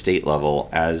and the state level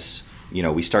as,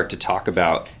 we start to talk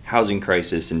about housing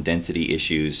crisis and density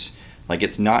issues. Like,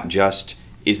 it's not just,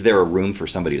 is there a room for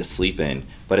somebody to sleep in,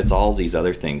 but it's all these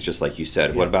other things, just like you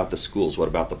said. What about the schools? What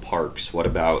about the parks? What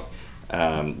about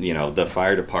the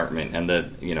fire department and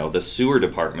the sewer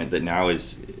department that now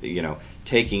is,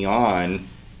 taking on,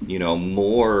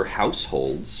 more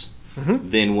households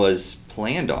than was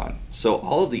planned on. So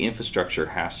all of the infrastructure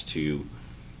has to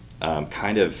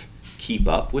kind of keep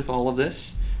up with all of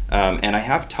this. And I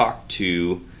have talked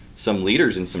to some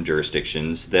leaders in some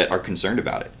jurisdictions that are concerned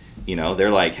about it. They're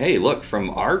like, hey, look, from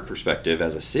our perspective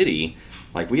as a city,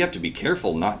 like, we have to be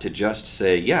careful not to just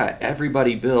say, yeah,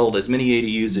 everybody build as many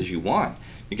ADUs as you want,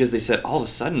 because they said all of a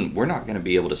sudden we're not going to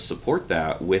be able to support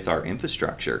that with our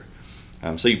infrastructure.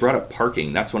 So you brought up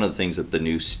parking. That's one of the things that the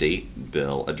new state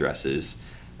bill addresses.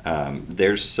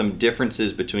 There's some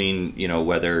differences between,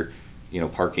 whether,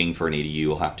 parking for an ADU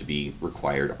will have to be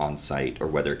required on site or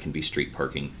whether it can be street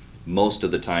parking. Most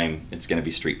of the time it's going to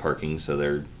be street parking.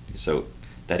 So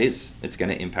it's going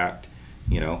to impact,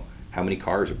 how many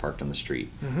cars are parked on the street.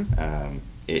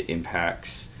 It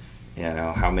impacts,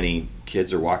 how many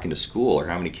kids are walking to school or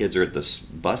how many kids are at the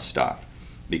bus stop,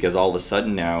 because all of a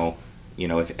sudden now,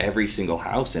 if every single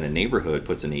house in a neighborhood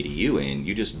puts an ADU in,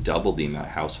 you just double the amount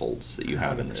of households that you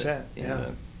have in the 100%, yeah.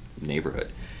 the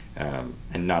neighborhood.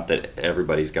 And not that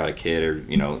everybody's got a kid, or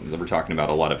we're talking about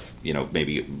a lot of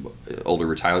maybe older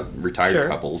retired Sure.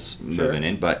 couples moving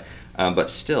in, but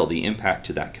still the impact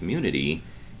to that community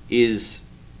is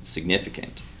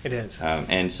significant. It is.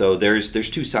 And so there's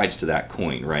two sides to that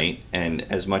coin, right? And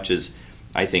as much as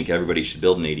I think everybody should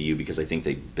build an ADU because I think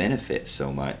they benefit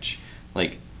so much,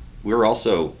 like, we're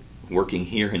also working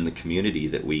here in the community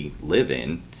that we live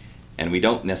in, and we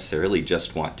don't necessarily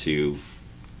just want to,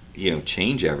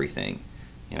 change everything,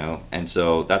 and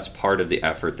so that's part of the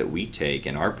effort that we take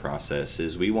in our process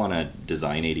is we want to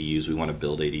design ADUs, we want to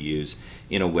build ADUs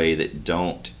in a way that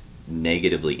don't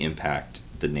negatively impact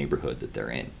the neighborhood that they're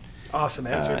in. Awesome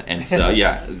answer. And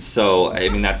so I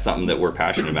mean, that's something that we're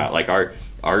passionate about. Like, our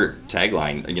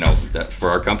tagline, for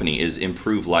our company is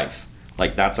improve life.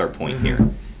 Like, that's our point here,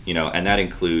 and that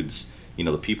includes,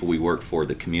 the people we work for,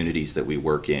 the communities that we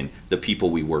work in, the people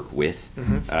we work with,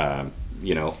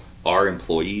 our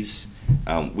employees.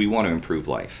 We want to improve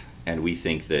life, and we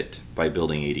think that by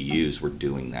building ADUs, we're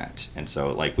doing that. And so,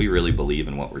 like, we really believe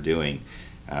in what we're doing,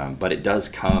 but it does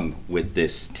come with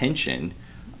this tension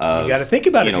of, You got to think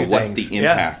about a few what's things. the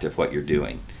impact of what you're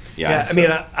doing. Yeah, so- I mean,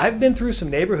 I've been through some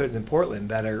neighborhoods in Portland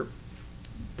that are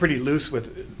pretty loose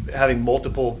with having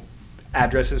multiple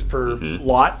addresses per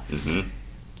lot.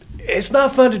 It's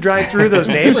not fun to drive through those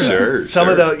neighborhoods. Sure, Some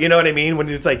of sure. the, you know what I mean? When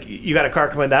it's like you got a car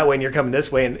coming that way and you're coming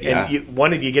this way, and Yeah.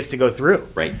 one of you gets to go through.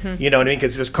 Right. You know what I mean?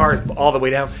 Because there's cars all the way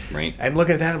down. Right. I'm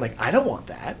looking at that. I'm like, I don't want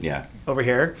that. Yeah. Over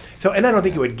here. So, and I don't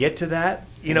think it would get to that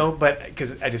you know, but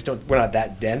because we're not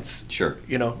that dense, Sure.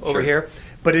 you know, over Sure. here.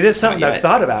 But it is something Not I've yet.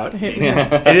 thought about.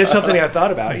 It is something I've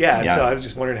thought about, yeah. And Yeah. so I was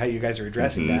just wondering how you guys are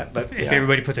addressing that. But If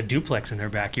everybody puts a duplex in their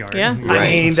backyard, Yeah. I Right.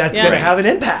 mean, that's Yeah. going to have an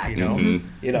impact, you know,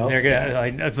 you know. they're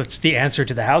gonna. That's the answer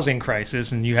to the housing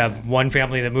crisis. And you have one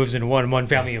family that moves into one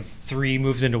family of 3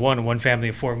 moves into one, and one family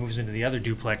of 4 moves into the other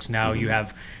duplex. Now you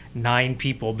have 9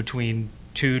 people between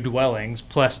 2 dwellings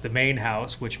plus the main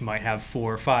house, which might have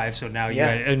 4 or 5. So now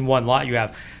Yeah. in one lot you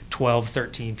have 12,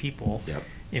 13 people. Yep.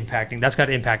 Impacting. That's got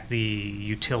to impact the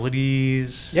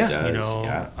utilities. Yeah. Does, You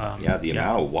know, yeah. The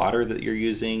amount of water that you're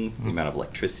using, the amount of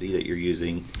electricity that you're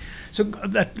using. So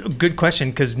that's a good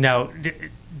question, because now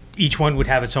each one would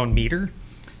have its own meter.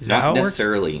 Is that how Not it works?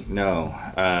 necessarily, no.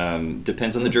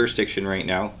 Depends on the jurisdiction right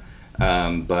now.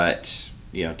 But,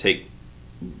 you know, take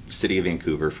City of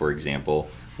Vancouver, for example.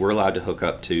 We're allowed to hook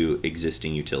up to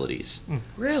existing utilities.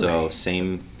 Really? So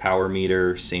same power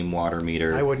meter, same water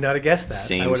meter, I would not have guessed that. I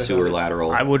same would have sewer thought-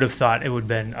 lateral. I would have thought it would have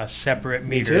been a separate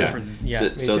Me meter. too. For, So, yeah. Me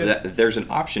so too. that there's an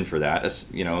option for that,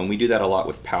 you know, and we do that a lot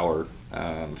with power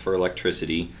for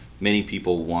electricity. Many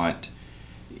people want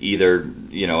either,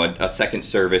 you know, a second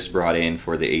service brought in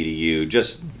for the ADU,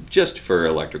 just for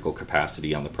electrical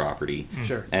capacity on the property.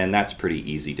 Sure. And that's pretty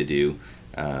easy to do,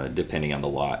 depending on the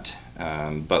lot.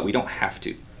 But we don't have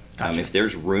to. Gotcha. If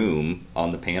there's room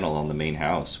on the panel on the main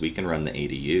house, we can run the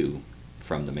ADU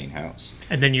from the main house.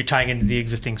 And then you're tying into the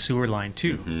existing sewer line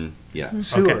too. Yeah.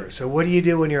 Sewer. Okay. So what do you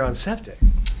do when you're on septic?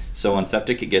 So on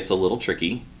septic, it gets a little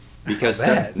tricky because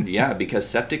bet. because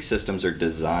septic systems are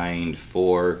designed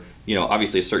for, you know,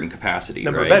 obviously a certain capacity,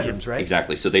 Number of right? bedrooms, right?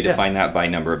 Exactly. So they Yeah. define that by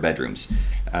number of bedrooms,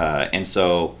 and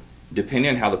so depending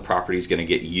on how the property is going to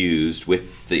get used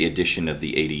with the addition of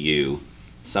the ADU,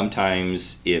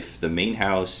 sometimes if the main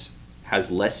house has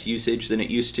less usage than it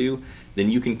used to, then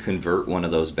you can convert one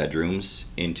of those bedrooms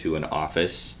into an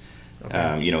office.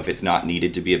 You know, if it's not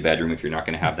needed to be a bedroom, if you're not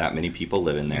going to have that many people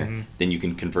living there, then you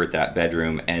can convert that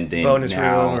bedroom and then Bonus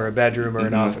now, room or a bedroom or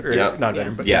an office, or Yep. not a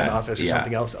bedroom, but Yeah. an office or Yeah.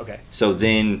 something else. Okay. So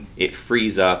then it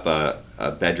frees up a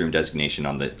bedroom designation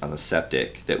on the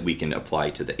septic that we can apply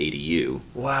to the ADU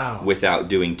Wow. without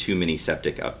doing too many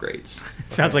septic upgrades. It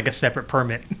sounds like a separate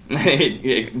permit.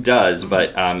 It does,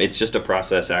 but it's just a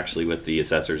process actually with the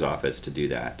assessor's office to do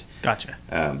that. Gotcha.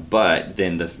 But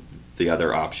then the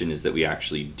other option is that we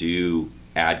actually do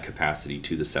add capacity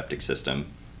to the septic system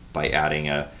by adding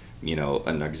an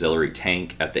auxiliary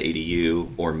tank at the ADU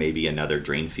or maybe another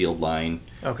drain field line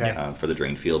Okay. for the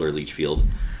drain field or leach field.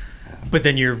 But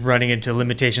then you're running into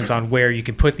limitations on where you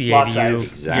can put the Lot ADU. size.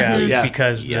 Exactly. Yeah.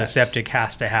 Because Yes. the septic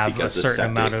has to have Because a the certain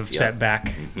amount septic, of yep.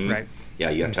 setback. Mhm. Right. Yeah,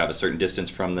 you have to have a certain distance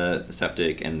from the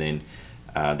septic, and then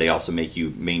they also make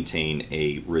you maintain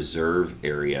a reserve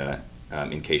area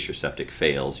in case your septic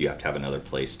fails. You have to have another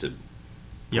place to put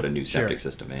Yep. a new Sure. septic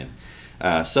system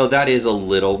in. So that is a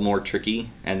little more tricky,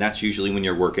 and that's usually when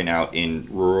you're working out in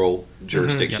rural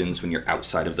jurisdictions, when you're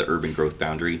outside of the urban growth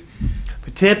boundary.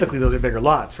 But typically those are bigger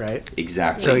lots, right?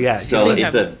 Exactly. So, yeah, So you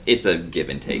it's a give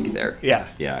and take there. Yeah.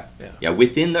 Yeah. Yeah. Yeah.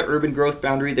 Within the urban growth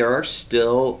boundary, there are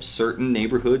still certain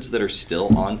neighborhoods that are still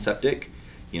on septic.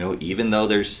 You know, even though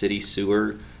there's city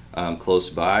sewer close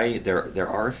by, there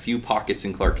are a few pockets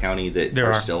in Clark County that There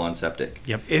are are. still on septic.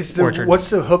 Yep. What's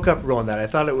the hookup rule on that? I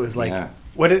thought it was like Yeah.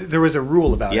 there was a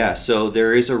rule about Yeah, it. so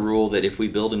there is a rule that if we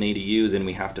build an ADU, then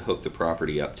we have to hook the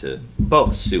property up to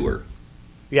Both. sewer.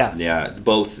 Yeah. Yeah,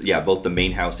 both the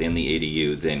main house and the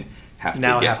ADU then have to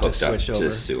Now get have to hooked up switch over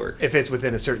to sewer. if it's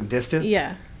within a certain distance.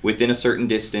 Yeah. Within a certain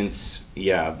distance,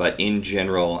 yeah, but in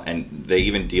general, and they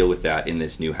even deal with that in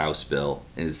this new House bill,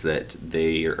 is that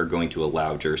they are going to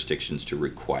allow jurisdictions to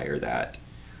require that,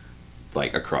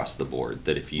 like across the board,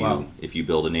 that if you Wow. if you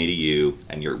build an ADU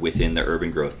and you're within the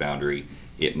urban growth boundary,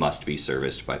 it must be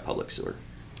serviced by public sewer.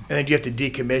 And then do you have to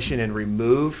decommission and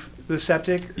remove the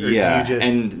septic? Or Yeah, do you just,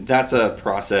 and that's a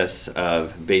process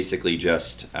of basically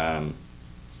just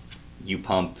you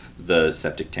pump the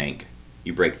septic tank,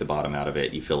 you break the bottom out of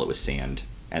it, you fill it with sand,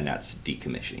 and that's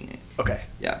decommissioning it. okay.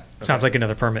 Yeah. Sounds like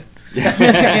another permit.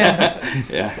 Yeah.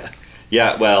 Yeah.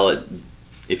 Yeah, well,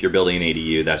 if you're building an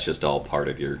ADU, that's just all part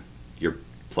of your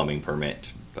plumbing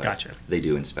permit. But Gotcha. They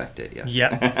do inspect it, yes.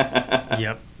 Yep.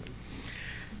 Yep.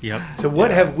 Yep. So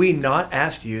what Yeah. have we not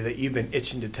asked you that you've been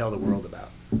itching to tell the world about?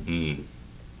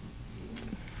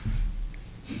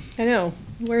 I know.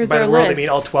 Where's By our the world, list? I mean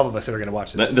all 12 of us that are going to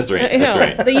watch this. That's right. I know.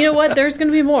 That's right. But you know what? There's going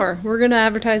to be more. We're going to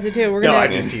advertise it too. We're No, going I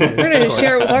to just tease it. we're going Of to course.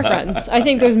 share it with our friends. I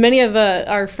think there's many of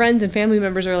our friends and family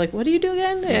members are like, "What do you do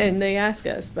again?" And they ask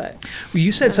us. But Well,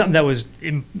 you said something that was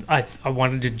I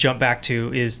wanted to jump back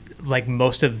to is like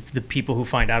most of the people who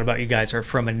find out about you guys are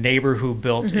from a neighbor who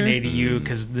built an ADU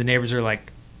because the neighbors are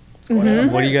like, what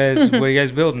are you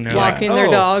guys building? They're walking like, their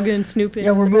 "Oh, dog and snooping.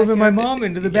 Yeah, in we're the moving my backyard." mom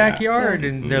into the Yeah. backyard,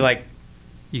 and they're like,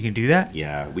 you can do that?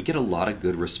 Yeah, we get a lot of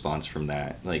good response from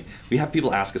that. Like, we have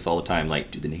people ask us all the time,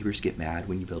 like, do the neighbors get mad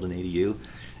when you build an ADU?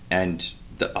 And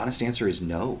the honest answer is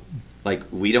no. Like,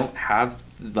 we don't have,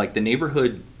 like, the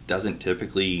neighborhood doesn't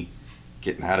typically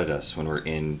get mad at us when we're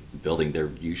in building.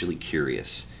 They're usually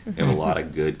curious. We have a lot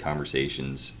of good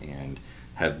conversations and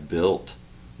have built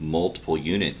multiple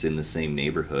units in the same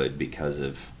neighborhood because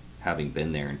of having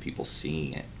been there and people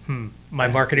seeing it. My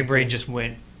marketing brain just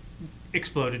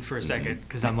exploded for a second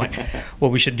because I'm like,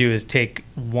 what we should do is take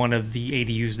one of the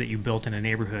ADUs that you built in a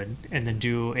neighborhood and then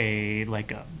do a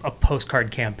postcard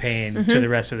campaign to the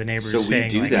rest of the neighbors So we saying,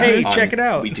 do like, that. hey, check it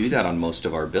out. We do that on most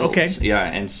of our builds. Okay. Yeah,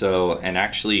 and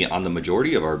actually on the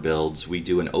majority of our builds, we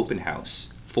do an open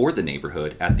house for the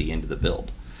neighborhood at the end of the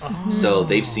build. So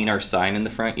they've seen our sign in the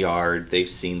front yard. They've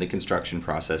seen the construction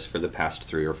process for the past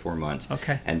 3 or 4 months.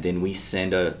 Okay. And then we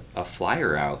send a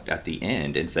flyer out at the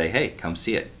end and say, hey, come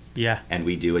see it. Yeah. And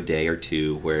we do a day or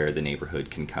two where the neighborhood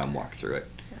can come walk through it.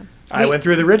 I went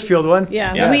through the Ridgefield one.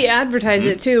 Yeah, Yeah. we advertise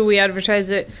it too. We advertise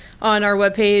it on our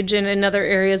webpage and in other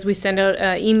areas. We send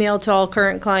out email to all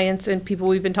current clients and people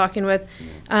we've been talking with.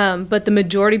 But the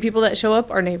majority of people that show up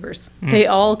are neighbors. They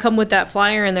all come with that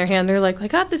flyer in their hand. They're like, I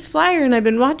got this flyer and I've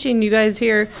been watching you guys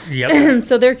here. Yep.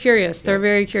 So they're curious. They're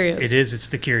very curious. It is. It's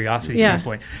the curiosity Yeah.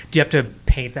 standpoint. Do you have to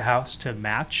paint the house to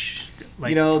match?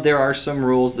 You know, there are some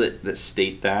rules that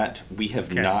state that. We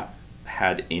have Okay. not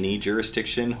had any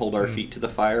jurisdiction hold our feet to the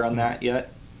fire on that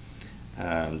yet.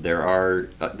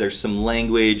 There's some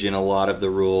language in a lot of the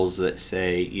rules that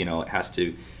say, you know, it has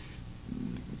to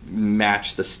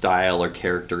match the style or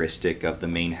characteristic of the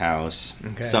main house.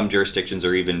 Okay. Some jurisdictions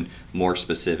are even more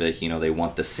specific. You know, they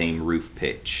want the same roof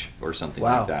pitch or something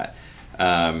Wow. like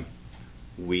that.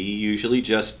 We usually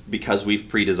just, because we've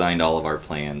pre-designed all of our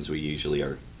plans, we usually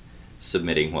are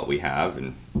submitting what we have,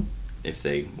 and if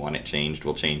they want it changed,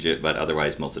 we'll change it, but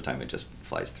otherwise most of the time it just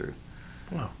flies through.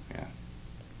 Wow. Yeah.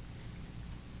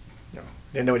 No,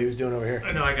 didn't know what he was doing over here.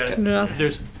 No, I got it. No.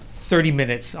 There's 30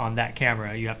 minutes on that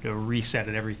camera. You have to reset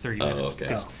it every 30 minutes. okay.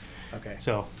 'cause- Okay.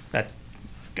 So that.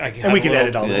 I have And we a can little-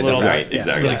 edit all this Yeah, stuff. little, right, Yeah.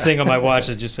 exactly. little thing on my watch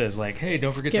that just says like, "Hey,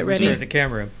 don't forget Get to ready. restart the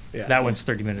camera." Yeah. That one's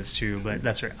 30 minutes too, but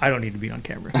that's right. I don't need to be on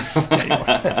camera.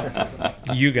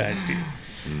 You guys do.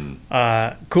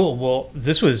 Cool. Well,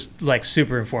 this was like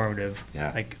super informative.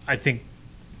 Yeah. Like I think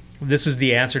this is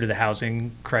the answer to the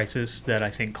housing crisis that I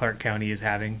think Clark County is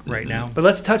having right now. But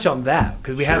let's touch on that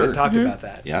because we haven't Sure. talked about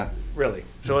that. Yeah. Really.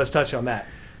 So let's touch on that.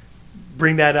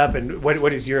 Bring that up, and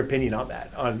what is your opinion on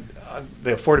that? On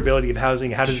the affordability of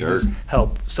housing? How does Sure. this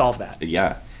help solve that?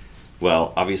 Yeah.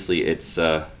 Well, obviously it's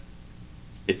in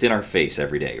our face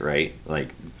every day, right? Like,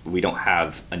 we don't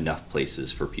have enough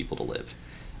places for people to live.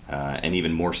 And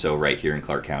even more so right here in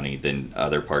Clark County than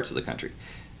other parts of the country.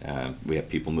 We have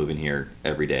people moving here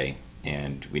every day,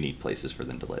 and we need places for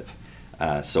them to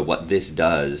live. So what this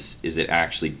does is it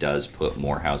actually does put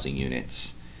more housing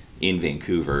units in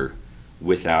Vancouver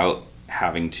without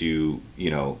having to,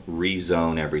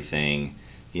 rezone everything,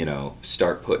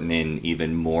 start putting in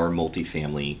even more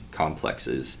multifamily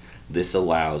complexes. This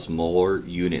allows more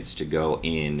units to go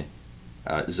in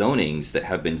zonings that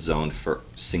have been zoned for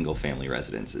single-family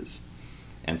residences.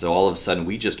 And so all of a sudden,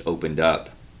 we just opened up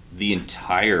the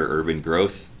entire urban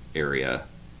growth area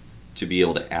to be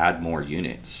able to add more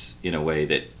units in a way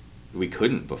that we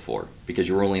couldn't before, because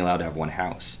you were only allowed to have one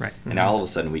house. Right. And now all of a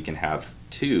sudden, we can have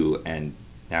 2, and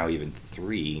now even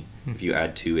 3 if you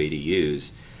add 2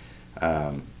 ADUs.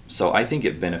 So I think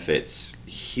it benefits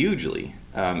hugely.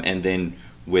 And then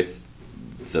with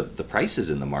the prices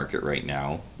in the market right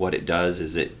now, what it does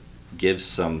is it gives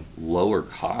some lower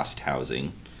cost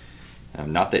housing.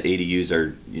 Not that ADUs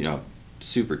are,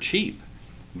 super cheap,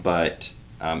 but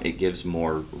it gives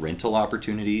more rental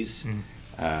opportunities.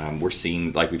 We're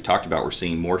seeing, like we've talked about, we're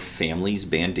seeing more families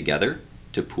band together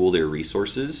to pool their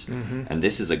resources. And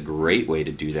this is a great way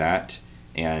to do that,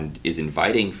 and is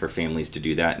inviting for families to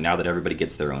do that now that everybody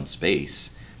gets their own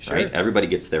space. Sure. Right? Everybody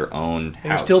gets their own And house.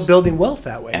 you're still building wealth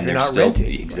that way. And You're they're not still,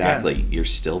 renting. exactly. Yeah. You're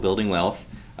still building wealth.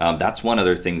 That's one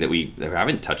other thing that we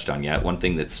haven't touched on yet. One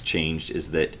thing that's changed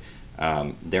is that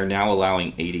they're now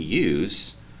allowing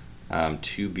ADUs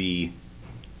to be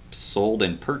sold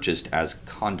and purchased as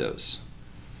condos.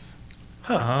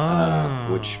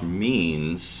 Which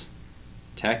means,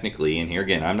 technically, and here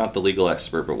again, I'm not the legal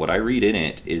expert, but what I read in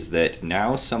it is that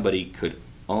now somebody could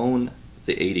own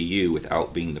the ADU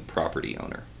without being the property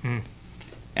owner.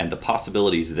 And the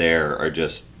possibilities there are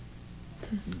just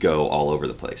go all over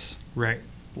the place. Right.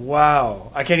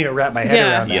 Wow. I can't even wrap my head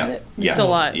around that. Yeah. It's Yes. a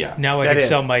lot. Yeah. Now I That can is.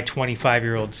 sell my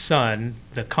 25-year-old son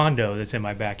the condo that's in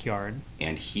my backyard.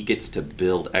 And he gets to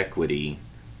build equity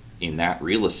in that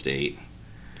real estate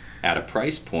at a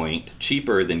price point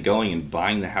cheaper than going and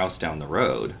buying the house down the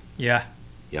road. Yeah,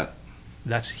 Yep.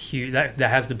 that's huge. That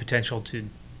has the potential to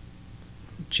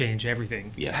change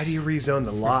everything. Yes. How do you rezone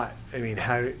the lot? I mean,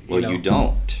 Well, you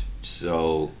don't.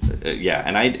 So, yeah,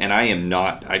 and I am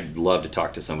not. I'd love to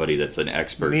talk to somebody that's an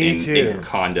expert Me in too.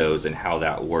 condos and how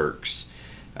that works.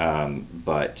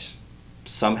 But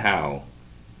somehow,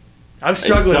 I'm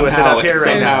struggling with it up here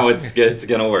right now. somehow it's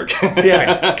gonna work.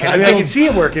 Yeah. I mean, I can see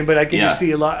it working, but I can Yeah. just see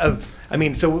a lot of, I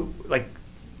mean, so like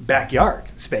backyard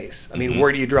space. I mean, Mhm.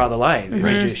 where do you draw the line? Is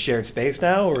Right. it just shared space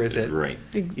now, or is it, Right.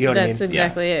 you know what I That's mean?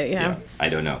 exactly it, yeah. I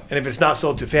don't know. And if it's not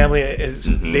sold to family,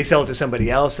 Mhm. they sell it to somebody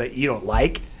else that you don't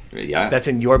like, Yeah. that's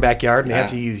in your backyard, and they have Yeah.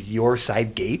 to use your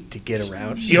side gate to get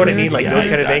around. You know what I mean? Like Yeah, those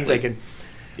kind of things. I exactly. can,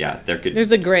 Yeah. There could.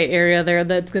 There's a gray area there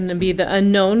that's going to be the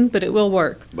unknown, but it will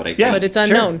work. But I think. Yeah. But it's sure.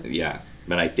 unknown. Yeah,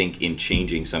 but I think in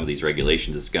changing some of these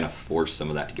regulations, it's going to force some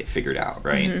of that to get figured out,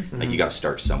 right? Mm-hmm. Like you got to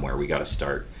start somewhere. We got to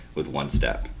start with one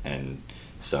step, and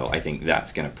so I think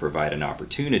that's going to provide an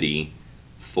opportunity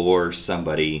for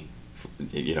somebody,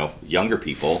 younger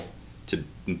people, to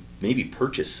maybe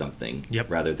purchase something Yep.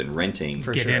 rather than renting.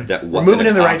 For Get sure. in. That We're wasn't moving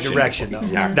in an the right option direction, before. though.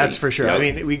 Exactly. That's for sure. Yep. I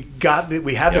mean, we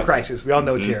have the Yep. crisis. We all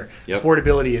know it's Mhm. here. Yep.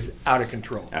 Affordability is out of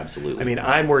control. Absolutely. I mean,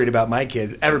 I'm worried about my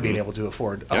kids ever being Mhm. able to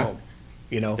afford a Yeah. home.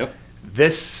 You know, Yep.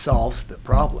 this solves the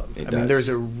problem. It I mean, does. there's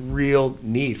a real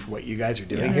need for what you guys are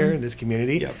doing Yeah. here in this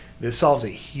community. Yep. This solves a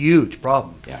huge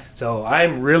problem. Yeah. So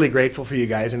I'm really grateful for you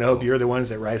guys, and I hope you're the ones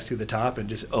that rise to the top and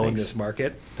just own Thanks. this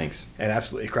market Thanks. and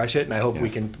absolutely crush it. And I hope Yeah. we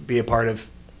can be a part of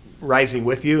rising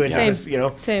with you into Same. this,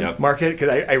 Same. Yep. market, because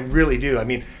I really do. I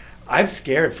mean, I'm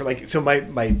scared for so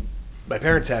my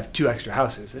parents have 2 extra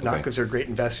houses, and not Okay. because they're great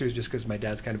investors, just because my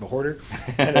dad's kind of a hoarder,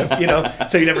 and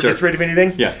so he never Sure. gets rid of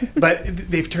anything. Yeah.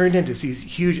 But they've turned into these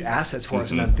huge assets for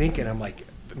us, and Mhm. I'm thinking, I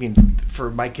mean,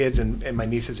 for my kids and my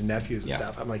nieces and nephews and Yeah.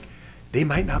 stuff, I'm like, they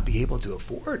might not be able to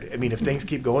afford. I mean, if things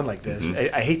keep going like this,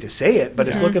 Mhm. I hate to say it, but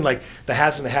it's Yeah. looking like the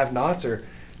haves and the have-nots are.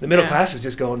 The middle Yeah. class is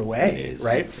just going away, It is.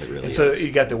 right? It really and so is.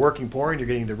 you got the working poor, and you're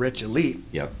getting the rich elite,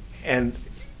 Yep. and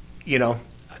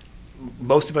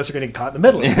most of us are getting caught in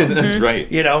the middle. That's right.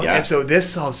 Yeah. And so this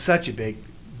solves such a big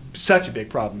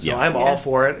problem. So Yeah. I'm Yeah. all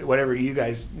for it. Whatever you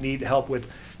guys need help with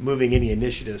moving any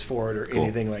initiatives forward or Cool.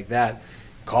 anything like that,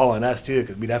 call on us too,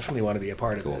 because we definitely want to be a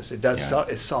part of Cool. this. It does. Yeah.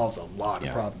 It solves a lot Yeah.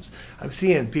 of problems. I'm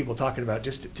seeing people talking about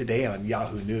just today on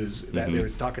Yahoo News that Mhm. they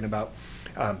was talking about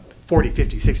 40,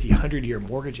 50, 60, 100-year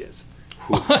mortgages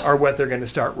are what they're going to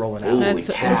start rolling out. Holy That's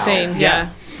cow. insane, yeah.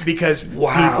 Because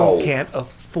Wow. people can't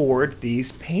afford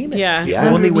these payments. Yeah. The Yeah.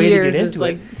 only way to get 100 years is into it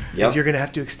like- Yep. is you're going to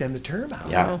have to extend the term out.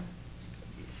 Yeah. Oh.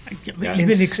 Yeah.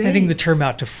 Even Insane. extending the term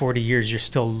out to 40 years,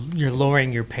 you're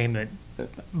lowering your payment.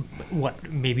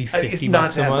 What, maybe It's 50 not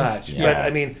bucks a that month? much, Yeah. but I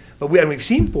mean, and we've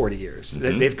seen 40 years.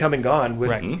 Mhm. They've come and gone with,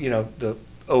 Right. the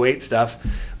 08 stuff,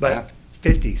 but Yeah.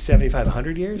 50, 75,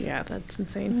 100 years? Yeah, that's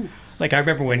insane. Like I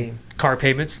remember when mean- car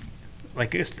payments,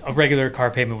 like a regular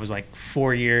car payment was like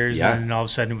 4 years, Yeah. and then all of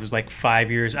a sudden it was like 5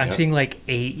 years. I'm Yep. seeing like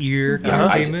 8-year Yeah, car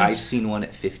I've payments. seen one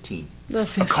at 15. The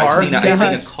car I've seen a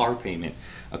payment? car payment,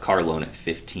 a car loan at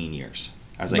 15 years.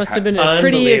 I was like, must have been a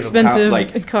pretty Unbelievable. expensive How,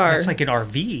 like- car. That's like an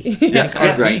RV. Yeah. Like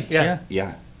Yeah. RV. Right. Yeah.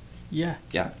 Yeah. Yeah.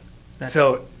 Yeah. That's,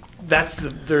 So that's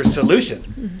their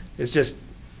solution, is just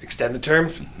extend the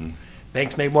terms. Mhm.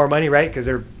 Banks make more money, right? Because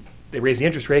they raise the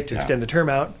interest rate to Yeah. extend the term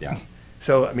out. Yeah.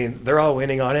 So, I mean, they're all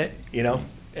winning on it,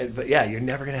 But yeah, you're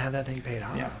never going to have that thing paid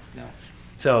off. Yeah. No.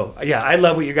 So, yeah, I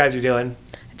love what you guys are doing.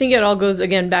 I think it all goes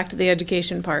again back to the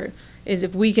education part. Is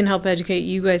if we can help educate,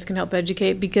 you guys can help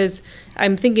educate, because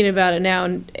I'm thinking about it now,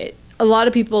 and a lot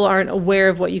of people aren't aware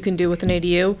of what you can do with an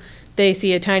ADU. They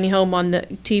see a tiny home on the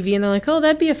TV and they're like, oh,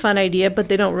 that'd be a fun idea, but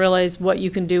they don't realize what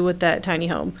you can do with that tiny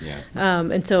home. Yeah.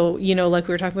 And so, like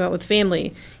we were talking about with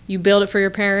family, you build it for your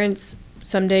parents.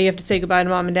 Someday you have to say goodbye to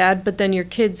mom and dad, but then your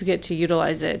kids get to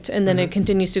utilize it, and then it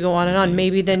continues to go on and on.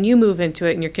 Maybe then you move into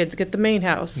it and your kids get the main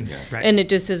house. Yeah. Right. And it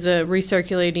just is a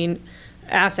recirculating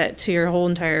asset to your whole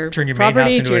entire Turn your main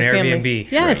property, house to into your an family.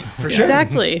 Airbnb. Yes, For sure.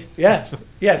 exactly. Yeah.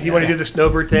 Yeah. If you want to do the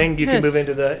snowbird thing, you can Yes. move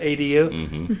into the ADU,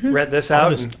 Mm-hmm. rent this I'll out.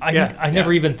 just- and- I, yeah. I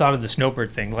never even thought of the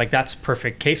snowbird thing. Like, that's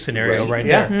perfect case scenario right,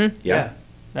 Yeah. there. Yeah.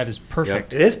 That is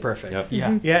perfect. It is perfect. Yep.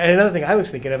 Yeah. Yeah, and another thing I was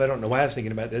thinking of, I don't know why I was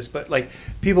thinking about this, but like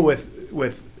people with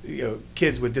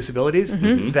kids with disabilities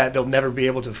that they'll never be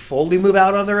able to fully move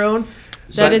out on their own.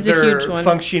 That is a they're huge one.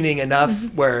 functioning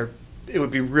enough where it would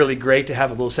be really great to have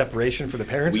a little separation for the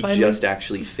parents. We finally. just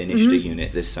actually finished a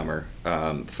unit this summer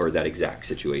for that exact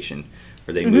situation,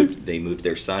 where they moved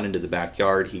their son into the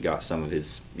backyard. He got some of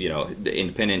his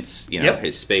independence, Yep.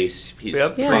 his space. He's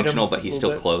Yep. Yeah. functional, Freedom but he's a still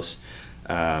little bit. close.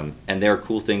 And there are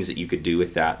cool things that you could do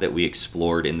with that we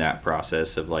explored in that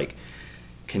process of like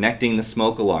connecting the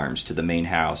smoke alarms to the main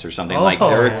house or something. Like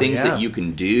there are things yeah. that you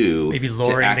can do. Maybe to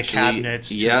lowering the actually- cabinets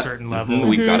to a certain level. Mhm.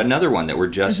 We've got another one that we're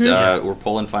just we're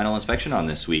pulling final inspection on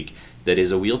this week. That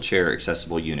is a wheelchair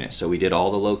accessible unit. So we did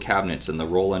all the low cabinets and the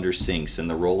roll under sinks and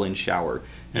the roll in shower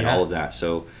and Yeah. all of that.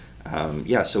 So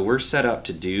so we're set up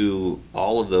to do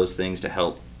all of those things to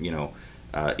help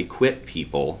equip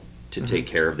people to take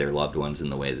care of their loved ones in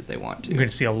the way that they want We're going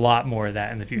to. to see a lot more of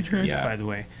that in the future, Yeah. by the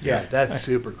way. Yeah, that's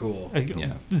super cool.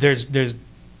 Yeah.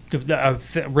 I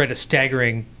read a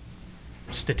staggering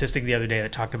statistic the other day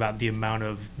that talked about the amount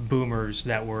of boomers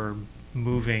that were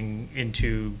moving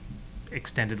into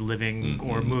extended living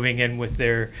or moving in with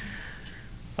their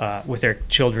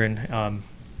children,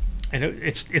 and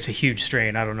it's a huge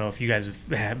strain. I don't know if you guys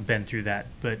have been through that,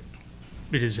 but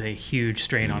it is a huge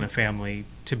strain on a family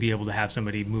to be able to have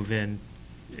somebody move in,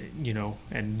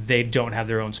 and they don't have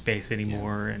their own space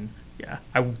anymore. And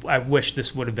I wish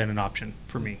this would have been an option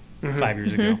for me 5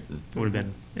 years ago. It would have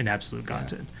been an absolute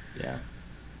godsend. Yeah.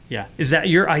 Yeah. Is that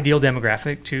your ideal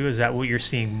demographic too? Is that what you're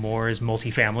seeing more as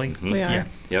multifamily? We are. Yeah.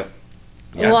 Yep.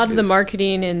 A lot of the 'cause-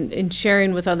 marketing and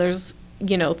sharing with others,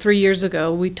 3 years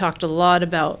ago, we talked a lot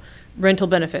about rental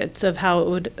benefits of how it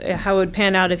would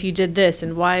pan out if you did this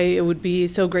and why it would be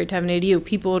so great to have an ADU.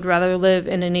 People would rather live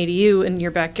in an ADU in your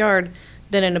backyard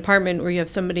than an apartment where you have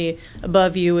somebody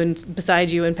above you and beside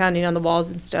you and pounding on the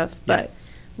walls and stuff. But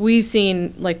we've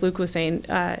seen, like Luke was saying,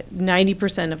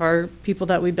 90% of our people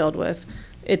that we build with,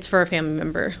 it's for a family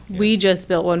member. We just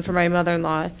built one for my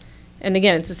mother-in-law. And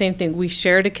again, it's the same thing. We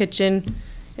shared a kitchen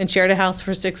and shared a house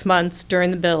for 6 months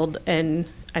during the build, and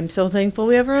I'm so thankful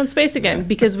we have our own space again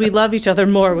because we love each other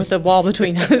more with a wall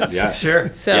between us. Yeah.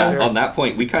 Sure. So Yeah, on that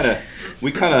point, we kind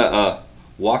of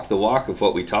walk the walk of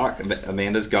what we talk.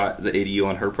 Amanda's got the ADU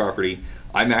on her property.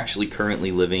 I'm actually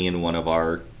currently living in one of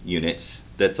our units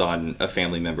that's on a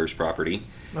family member's property.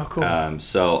 Oh, cool.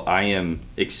 So I am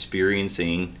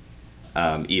experiencing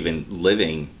even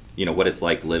living, what it's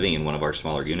like living in one of our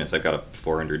smaller units. I've got a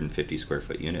 450 square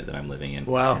foot unit that I'm living in.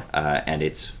 Wow. And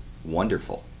it's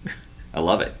wonderful. I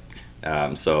love it.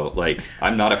 So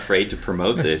I'm not afraid to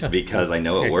promote this because I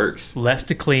know it works. Less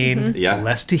to clean, Yeah.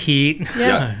 less to heat,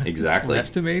 Yeah, exactly. less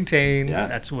to maintain. Yeah.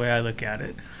 That's the way I look at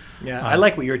it. Yeah, I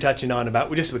like what you were touching on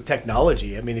about just with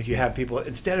technology. I mean, if you have people,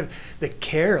 instead of the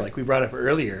care, like we brought up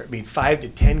earlier, $5 to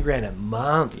 10 grand a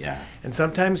month. Yeah. And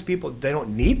sometimes people, they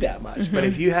don't need that much. But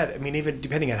if you had, even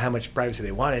depending on how much privacy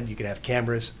they wanted, you could have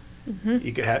cameras.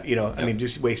 You could have,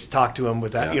 just ways to talk to them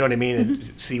without, Yeah. you know what I mean? And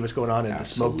see what's going on and the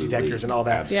smoke Absolutely. detectors and all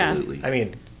that. Yeah.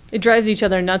 Absolutely. it drives each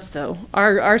other nuts though.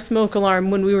 Our smoke alarm,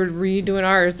 when we were redoing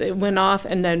ours, it went off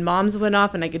and then mom's went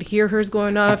off and I could hear hers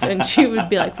going off and she would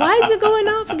be like, why is it going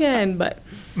off again? But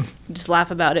just laugh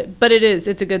about it. But it's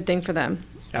a good thing for them.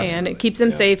 And Absolutely. it keeps them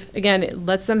Yeah. safe. Again, it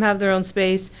lets them have their own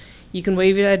space. You can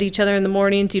wave it at each other in the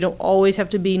mornings. You don't always have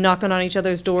to be knocking on each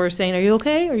other's doors saying, are you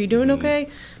okay? Are you doing okay?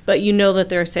 But you know that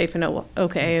they're safe and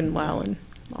okay and well and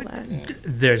all that.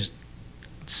 There's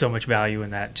so much value in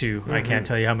that too. I can't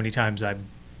tell you how many times I've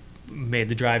made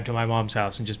the drive to my mom's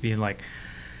house and just being like,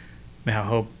 man, I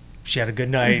hope she had a good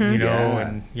night, Yeah.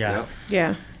 and yeah.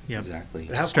 Yeah. Yep. Exactly.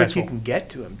 And how Stressful. quick you can get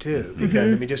to them too,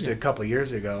 because just a couple of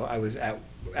years ago, I was at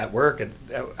work at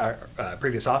our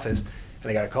previous office, and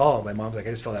I got a call. My mom's like,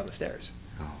 "I just fell down the stairs."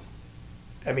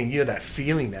 Oh, You know that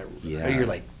feeling that Yeah. you're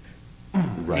like,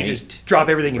 right. you just drop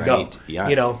everything and go. Right. Yeah.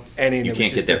 And You it was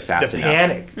can't just get there fast the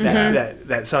enough. panic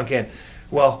that sunk in.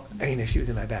 Well, if she was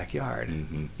in my backyard,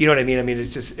 you know what I mean? It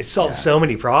solves Yeah. so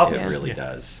many It problems. really Yeah.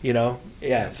 does.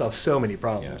 It solves so many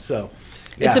problems. Yeah. So,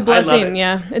 It's yeah, a I love blessing, it.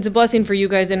 yeah. It's a blessing for you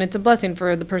guys, and it's a blessing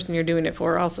for the person you're doing it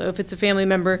for also. If it's a family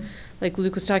member, like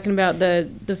Luke was talking about, the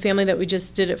family that we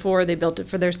just did it for, they built it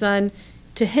for their son.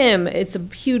 To him, it's a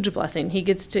huge blessing.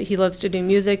 He loves to do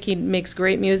music. He makes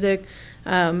great music.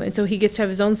 And so he gets to have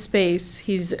his own space.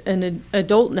 He's an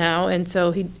adult now, and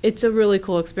so it's a really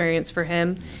cool experience for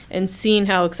him. And seeing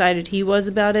how excited he was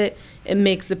about it, it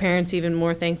makes the parents even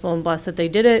more thankful and blessed that they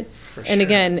did it. For And sure.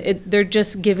 again, they're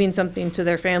just giving something to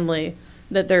their family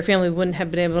that their family wouldn't have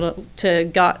been able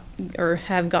to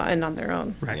have gotten on their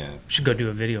own. Right. Yeah. Should go do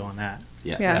a video on that.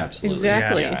 Yeah, Yeah, absolutely.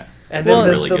 exactly. Yeah. And Well-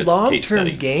 then Really the good case long-term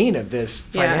study. gain of this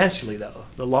Yeah. financially, though,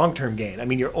 the long-term gain. I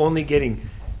mean, you're only getting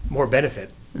more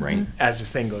benefit Right. as this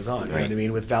thing goes on. You know what I Right.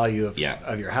 mean? With value of Yeah.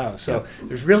 of your house. So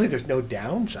there's no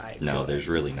downside. to No, it, there's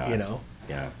really not. You know,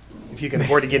 Yeah. if you can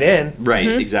afford to get in. Right,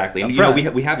 exactly. And Up you know,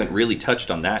 front. we haven't really touched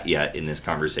on that yet in this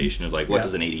conversation of like, what Yeah.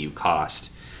 does an ADU cost?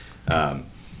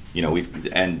 You know,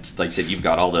 and like I said, you've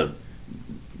got all the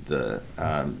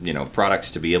you know,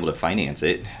 products to be able to finance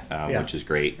it, Yeah. which is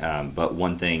great. But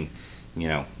one thing, you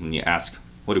know, when you ask,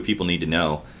 what do people need to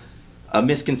know? A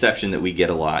misconception that we get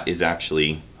a lot is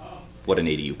actually what an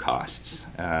ADU costs,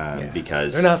 Yeah.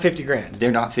 because They're not 50 grand.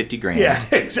 they're not 50 grand. Yeah,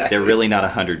 exactly. They're really not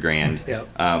 100 grand. Yep.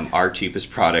 Our cheapest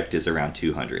product is around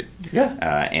 200.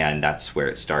 Yeah. And that's where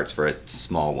it starts for a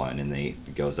small one, and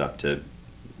it goes up to,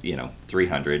 you know,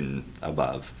 300 and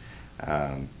above.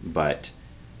 But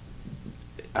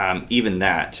even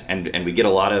that, and we get a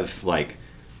lot of like,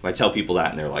 I tell people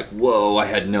that, and they're like, "Whoa, I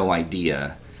had no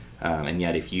idea." And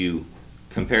yet, if you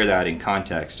compare that in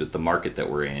context with the market that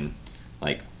we're in,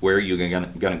 like, where are you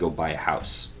gonna go buy a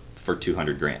house for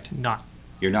 200 grand? Not.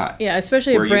 You're not. Yeah,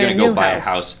 especially Where a are you brand gonna new go buy house. a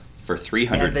house for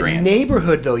 300 And the grand?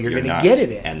 neighborhood, though, you're going to not. get it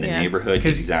in. And the Yeah. neighborhood,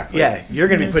 'Cause, exactly. Yeah, you're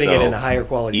going to be putting it So, in a higher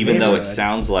quality even though it neighborhood.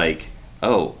 sounds like,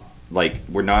 oh, like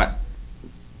we're not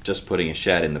just putting a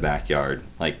shed in the backyard.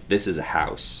 Like, this is a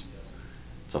house.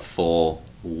 It's a full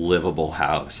livable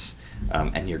house,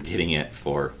 and you're getting it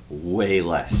for way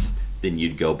less than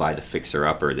you'd go buy the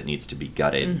fixer-upper that needs to be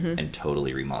gutted and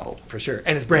totally remodeled. For sure.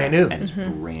 And it's brand new. And it's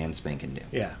brand spanking new.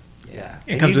 Yeah. Yeah.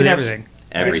 It And comes you with can have everything.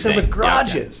 Everything. Some with Yeah,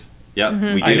 garages. Yep, we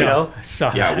do. I You know. know?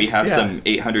 So Yeah, we have Yeah. some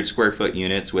 800 square foot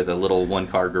units with a little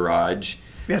one-car garage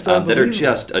That's that are unbelievable.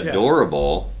 just Yeah.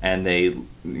 adorable, and they, you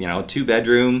know,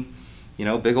 2-bedroom, you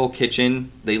know, big old kitchen.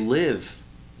 They live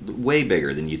way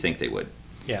bigger than you think they would.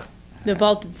 Yeah. The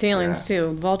vaulted ceilings Yeah.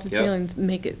 too. Vaulted Yep. ceilings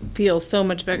make it feel so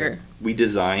much bigger. We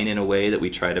design in a way that we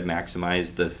try to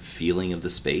maximize the feeling of the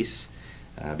space.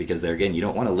 Because there again, you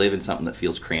don't want to live in something that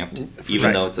feels cramped, even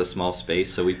Right. though it's a small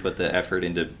space. So we put the effort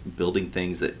into building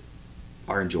things that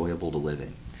are enjoyable to live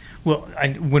in. Well,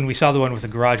 when we saw the one with the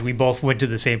garage, we both went to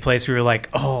the same place. We were like,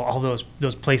 "Oh, all those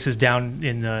places down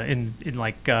in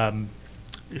like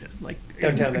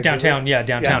Downtown, downtown, yeah,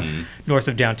 downtown, Yeah. Mhm. north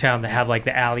of downtown, that have like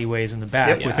the alleyways in the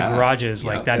back Yep. with the Yeah. garages.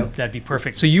 Like Yep. that, Yep. that'd be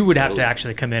perfect. So you would have to Totally.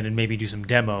 actually come in and maybe do some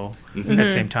demo Mhm. at the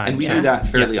same time. And we So- do that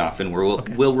fairly Yeah. often, where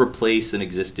we'll replace an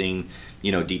existing,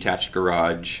 you know, detached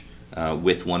garage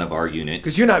with one of our units.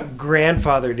 Because you're not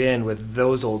grandfathered in with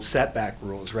those old setback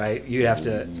rules, right? You have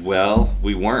to. Well,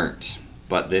 we weren't,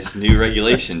 but this new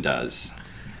regulation does.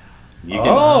 You can,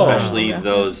 Oh. especially Yeah.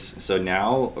 those. So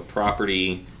now a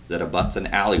property that abuts an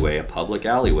alleyway, a public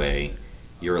alleyway,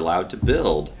 you're allowed to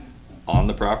build on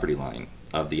the property line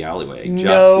of the alleyway, just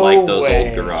No like those way.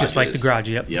 old garages. Just like the garage,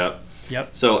 yep. Yep. Yep.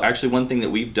 So actually, one thing that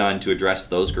we've done to address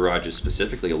those garages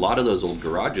specifically, a lot of those old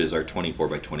garages are 24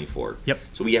 by 24. Yep.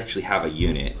 So we actually have a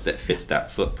unit that fits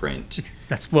that footprint.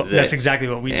 That's that- exactly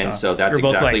what we saw. And so that's We were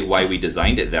both exactly like, why we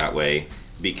designed it that way,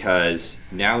 because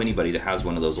now anybody that has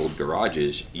one of those old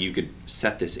garages, you could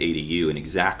set this ADU in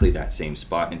exactly that same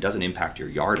spot, and it doesn't impact your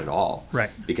yard at all. Right.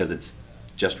 Because it's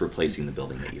just replacing the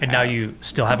building that you And have. now you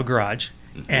still have a garage,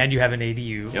 and you have an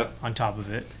ADU Yep. on top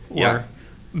of it, or Yeah.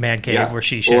 man cave Yeah. or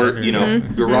she shed, or you know,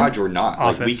 garage or not.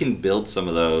 Like we Office. can build some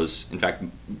of those. In fact,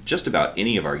 just about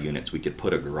any of our units, we could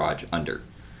put a garage under.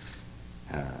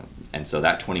 And so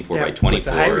that 24 Yeah, by 24. with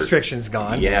the height restrictions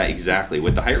gone. Yeah, exactly.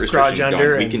 With the height restrictions gone,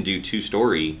 under we and- can do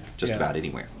 2-story just Yeah. about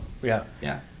anywhere. Yeah.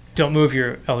 Yeah. Don't move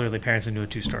your elderly parents into a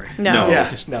 2-story. No. No. Yeah.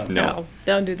 Just- No. No,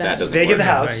 don't do That that. doesn't They get work. the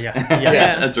house. Yeah, Yeah,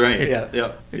 yeah. that's right. Yeah.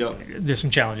 Yep. There's some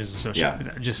challenges associated Yeah. with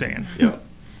that. Just saying. Yep.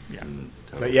 Yeah.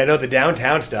 But yeah, no, the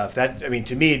downtown stuff. That I mean,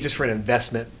 to me, just for an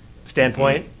investment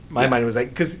standpoint, my Yeah. mind was like,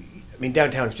 because I mean,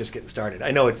 downtown's just getting started.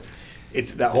 I know it's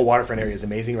that whole waterfront area is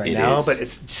amazing right It now, is. but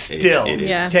it's still It is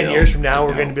Yeah. 10 still, years from now, I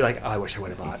we're know. going to be like, oh, I wish I would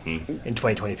have bought in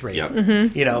 2023. Yep.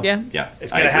 You know, Yeah. Yeah.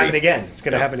 it's I going to happen agree. again. It's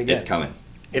going to Yep. happen again. It's coming.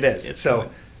 It is. It's So coming.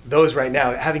 those right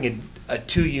now, having a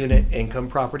 2-unit income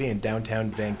property in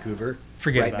downtown Vancouver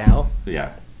Forget right about now, Yeah.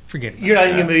 forget it. You're not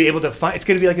even going to be able to find. It's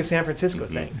going to be like a San Francisco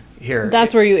thing here.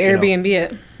 That's where you know. Airbnb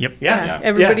it. Yep. Yeah.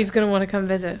 Everybody's going to want to come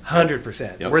visit.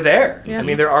 100%. Yep. We're there. Yeah. I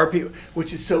mean, there are people,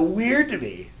 which is so weird to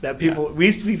me that people. We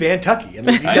used to be Vantucky. I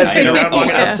mean, you guys I been know. around Oh, long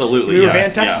enough. absolutely. We were yeah.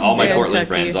 Vantucky. Yeah, all my Portland Vantucky.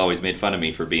 friends always made fun of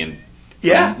me for being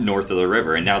Yeah. from north of the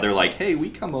river, and now they're like, "Hey, we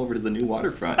come over to the new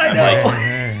waterfront." I I'm know.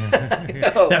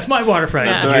 like, That's my waterfront.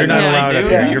 That's You're right. not Yeah, allowed dude, up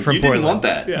here. Yeah. You're from you Portland. didn't want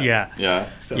that. Yeah. Yeah.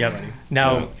 So Yep. funny.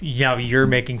 Now you're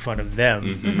making fun of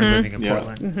them for living in Yeah.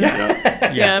 Portland.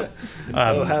 Yeah. Yeah.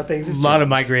 Oh, how things A have lot of changed.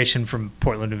 migration from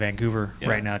Portland to Vancouver Yeah.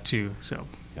 right now too. So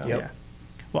Yeah. Yep. yeah.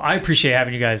 Well, I appreciate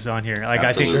having you guys on here. Like I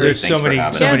Absolutely. think there's Thanks so for many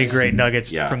having so many us. great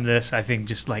nuggets Yeah. from this. I think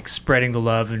just like spreading the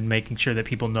love and making sure that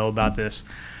people know about this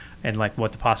and like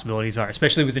what the possibilities are,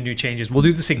 especially with the new changes. We'll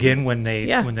do this again when they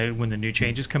Yeah. when the new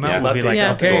changes come Yeah. out. We'll be like,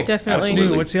 Yeah, okay, definitely. what's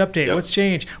new? What's the update? Yep. What's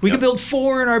changed? We Yep. could build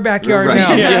 4 in our backyard Right.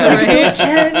 now. Yeah. Right. Build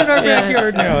 10 in our Yes.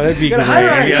 backyard now. That'd be Got a great.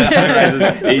 high-rise. Yeah, high rises,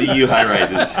 ADU high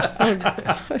rises.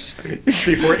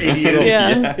 Before ADU.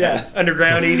 Yeah. Yeah.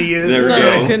 Underground ADUs. There we Oh,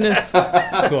 go. my goodness.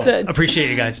 Cool. Good.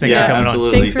 Appreciate you guys. Thanks Yeah, for coming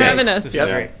absolutely. Thanks for having us. This is Yep.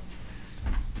 great.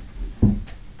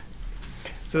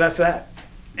 So that's that.